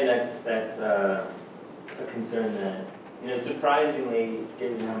 No, again, that's a concern that, you know, surprisingly,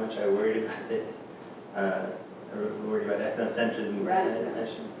 given how much I worried about this, worried about ethnocentrism, Right.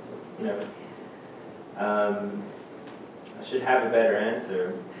 I should have a better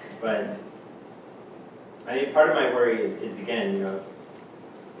answer, but I mean, part of my worry is, again, you know,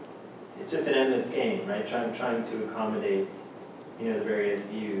 it's just an endless game, right? Trying to accommodate, you know, the various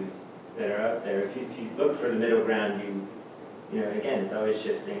views that are out there. If you look for the middle ground, you know, again, it's always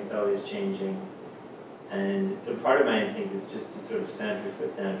shifting, it's always changing. And so part of my instinct is just to sort of stamp your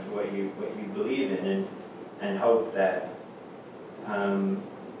foot down for what you believe in, and hope that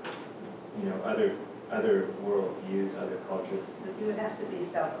you know, other worldviews, other cultures. But you would have to be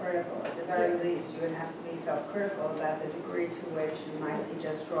self-critical. At the very least, you would have to be self-critical about the degree to which you might be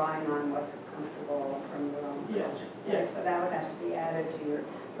just drawing on what's comfortable from your own Yes. culture. Yes. So that would have to be added to your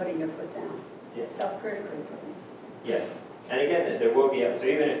putting your foot down. Yes. Self-critically putting. Yes. And again, there will be, so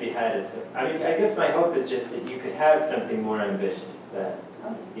even if you had a, I mean, I guess my hope is just that you could have something more ambitious that,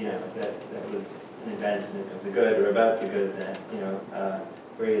 you know, that was an advancement of the good or about the good that, you know,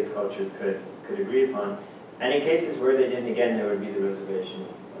 various cultures could agree upon. And in cases where they didn't, again, there would be the reservations.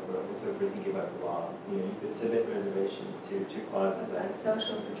 So if we're thinking about the law, you know, you could submit reservations to clauses that. But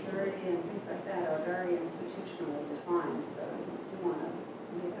social security and things like that are very institutionally defined, so you do want to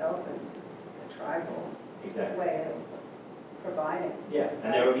leave it open to a tribal Exactly. way of providing. Yeah,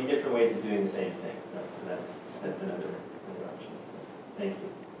 and there would be different ways of doing the same thing. That's another option. Thank you.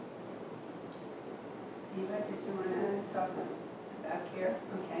 Eva, did you want to talk about care?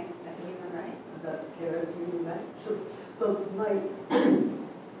 Okay, as a human right. About care as a human right? Sure. Well,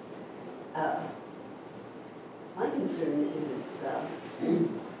 my concern is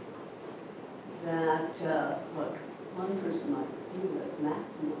that what one person might view as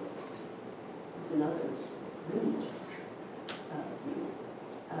maximalist is another's minimalist view.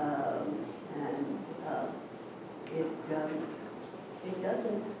 It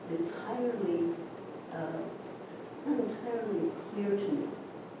doesn't entirely, it's not entirely clear to me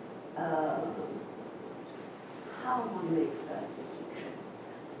how one makes that distinction.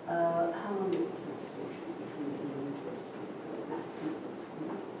 How one makes the distinction between the minimalist and the maximalist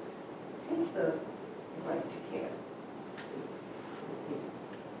view. Take the right to care.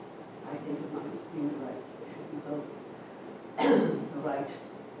 I think among human rights there should be both the right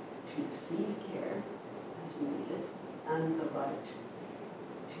to receive care as we need it, and the right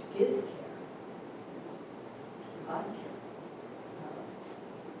to give care, to provide care.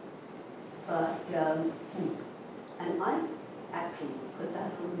 And I actually put that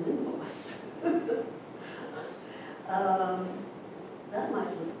on the minimalist. That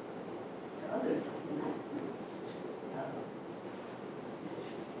might look to others like a maximalist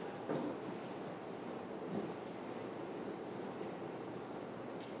position.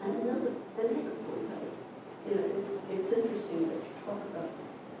 And another point, you know, it's interesting that you talk about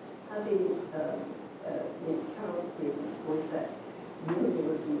having, Carol's made the point that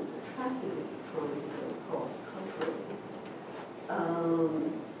minimalism is attractive if you're trying to go cross-culturally,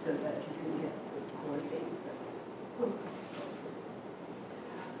 so that you can get some core things that will cross-culturally.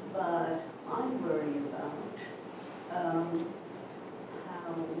 But I worry about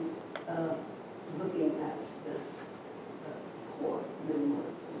how looking at this core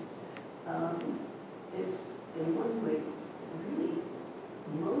minimalism is in one way really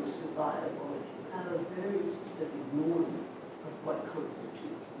most viable if you have a very specific norm of what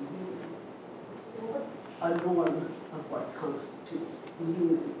constitutes the human, or a norm of what constitutes the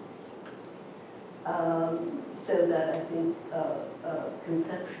human. So that I think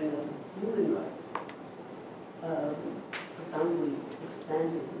conception of human rights profoundly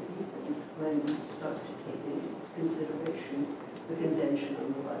expanded and deepened when you start to take into consideration the Convention on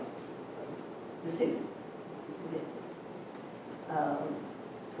the Rights of Disabled,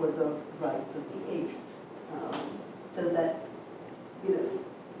 or the rights of the aged. So that, you know,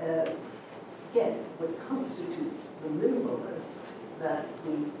 again, what constitutes the minimalist that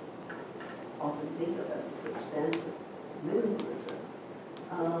we often think of as a substantive minimalism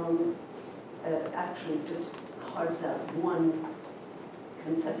actually just carves out one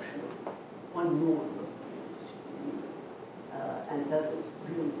conception, one norm of things to be human, and doesn't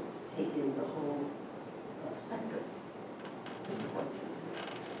really take in the whole spectrum of what's human.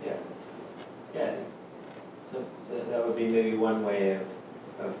 Yeah. Yeah. So that would be maybe one way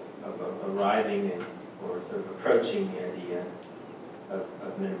of arriving at, or sort of approaching the idea of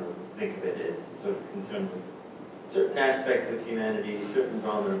minimalism. Think of it as sort of concerned with certain aspects of humanity, certain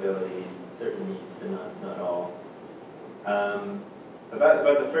vulnerabilities, certain needs, but not all.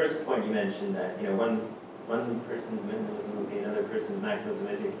 About the first point you mentioned, that, you know, one person's minimalism would be another person's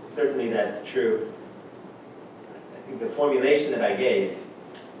maximalism. Certainly that's true. I think the formulation that I gave,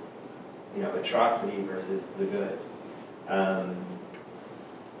 you know, atrocity versus the good,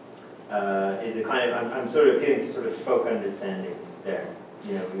 is a kind of, I'm sort of appealing to sort of folk understandings there.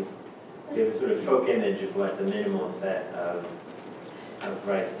 You know, we have a sort of folk image of what the minimal set of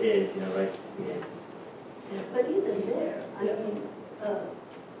rights is, you know, rights against. Yeah. But even there, I Yeah. mean,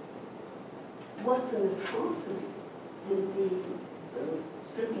 what's an atrocity in the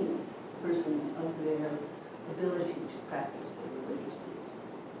stripping person of their ability to practice their religious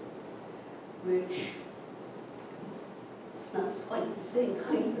beliefs, which it's not quite the same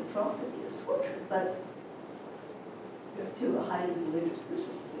kind of atrocity as torture, but to a highly religious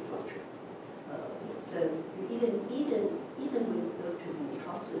person, it's torture. So even when you go to the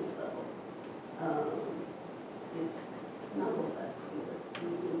atrocity level, it's not all that clear. You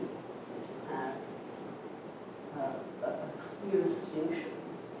really need to have a clear distinction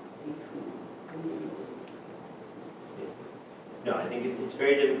between individuals. No, I think it's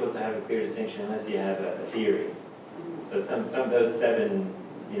very difficult to have a clear distinction unless you have a theory. So some of those 7,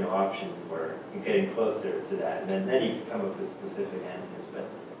 options were getting closer to that, and then you can come up with specific answers.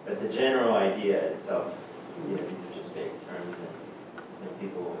 But the general idea itself, these are just vague terms, and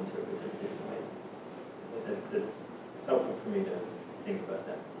people will interpret it in different ways. But it's helpful for me to think about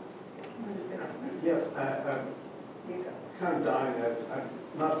that. Yes, I'm kind of dying at, I'm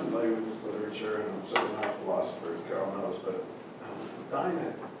not familiar with this literature, and I'm certainly not a philosopher, as Carol knows, but I'm dying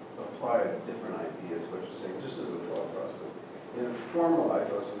to apply different ideas, what you're saying, just as a thought process. In a formal life,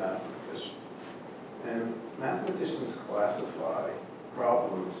 I was a mathematician, and mathematicians classify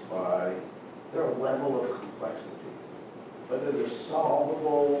problems by their level of complexity, whether they're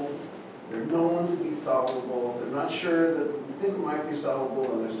solvable, they're known to be solvable, they're not sure that you think it might be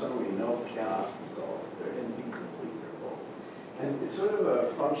solvable, and there's something we know cannot be solved. They're incomplete, they're both. And it's sort of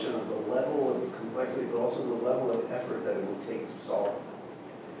a function of the level of complexity, but also the level of effort that it will take to solve them.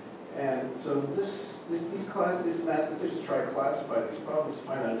 And so these mathematicians try to classify these problems to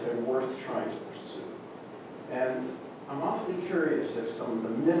find out if they're worth trying to pursue. And I'm awfully curious if some of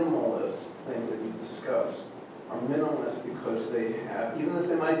the minimalist things that you discussed are minimalist because they have, even if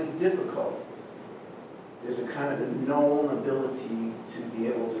they might be difficult, there's a kind of a known ability to be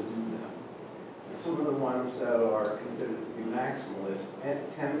able to do them. And some of the ones that are considered to be maximalist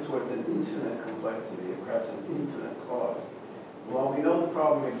tend towards an infinite complexity and perhaps an infinite cost. Well, we know the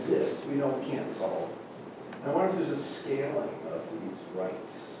problem exists, we know we can't solve it. I wonder if there's a scaling of these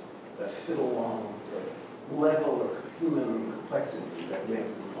rights that fit along the level of human complexity that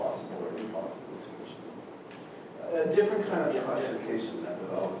makes them possible or impossible to achieve. A different kind of classification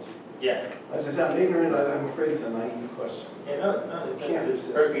methodology. Yeah. As I said, I'm ignorant, I'm afraid it's a naive question. Yeah, no, it's not. It's It's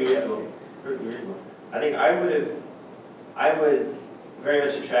perfectly reasonable. Perfectly reasonable. I think I was very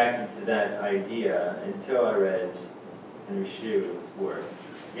much attracted to that idea until I read Henry Shu's work,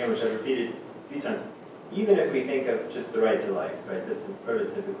 again, which I've repeated a few times. Even if we think of just the right to life, right, that's a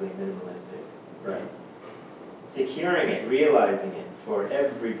prototypically minimalistic right. Securing it, realizing it for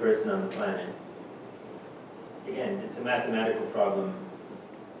every person on the planet, again, it's a mathematical problem,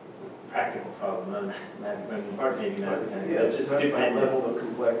 practical problem, not mathematical, I mean, part maybe mathematical, Yeah, but just stupendous. level of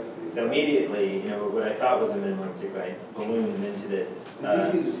complexity. So immediately, what I thought was a minimalistic right balloons into this.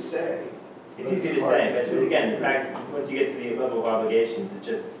 It's easy to say. It's easy to say, but again, once you get to the level of obligations,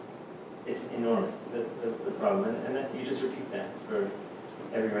 it's enormous, the problem, and then you just repeat that for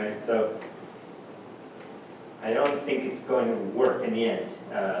every right. So I don't think it's going to work in the end,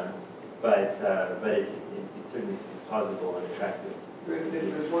 but it's certainly plausible and attractive.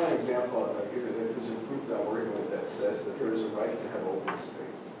 There's one example I'll give you. There's a group that I'm working with that says that there is a right to have open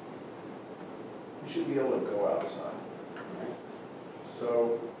space. You should be able to go outside. Right?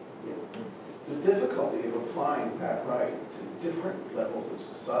 So the difficulty of applying that right to different levels of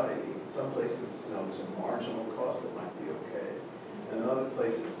society, in some places there's a marginal cost that might be okay, and in other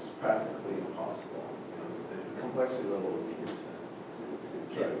places it's practically impossible. The complexity level would be infinite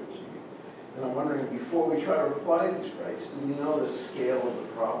to try to achieve. And I'm wondering, before we try to apply these rights, do we know the scale of the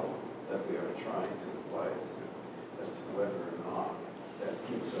problem that we are trying to apply it to, as to whether or not that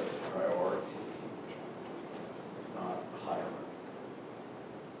gives us a priority, if not a hierarchy?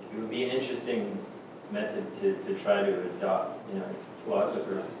 It would be an interesting method to try to adopt.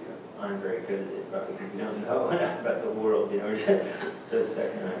 Philosophers aren't very good at it, probably because we don't know enough about the world. We're just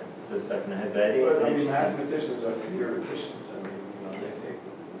stuck in our head. But I think it's an interesting. Mathematicians are theoreticians. I mean, they take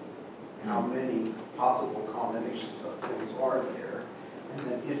how many possible combinations of things are there, and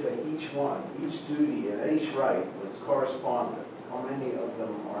then if at each one, each duty and each right was correspondent, how many of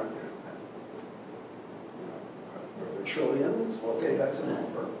them are there? Are there trillions? Okay, that's a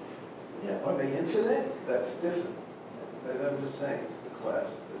number. Yeah. Are they infinite? That's different. I'm just saying, it's the class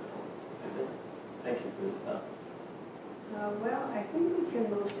of difficulty. Thank you for the thought. Well, I think we can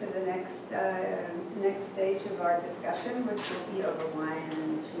move to the next stage of our discussion, which will be over wine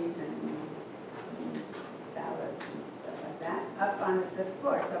and cheese and salads and stuff like that, up on the fifth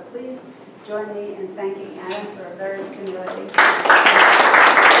floor. So please join me in thanking Adam for a very stimulating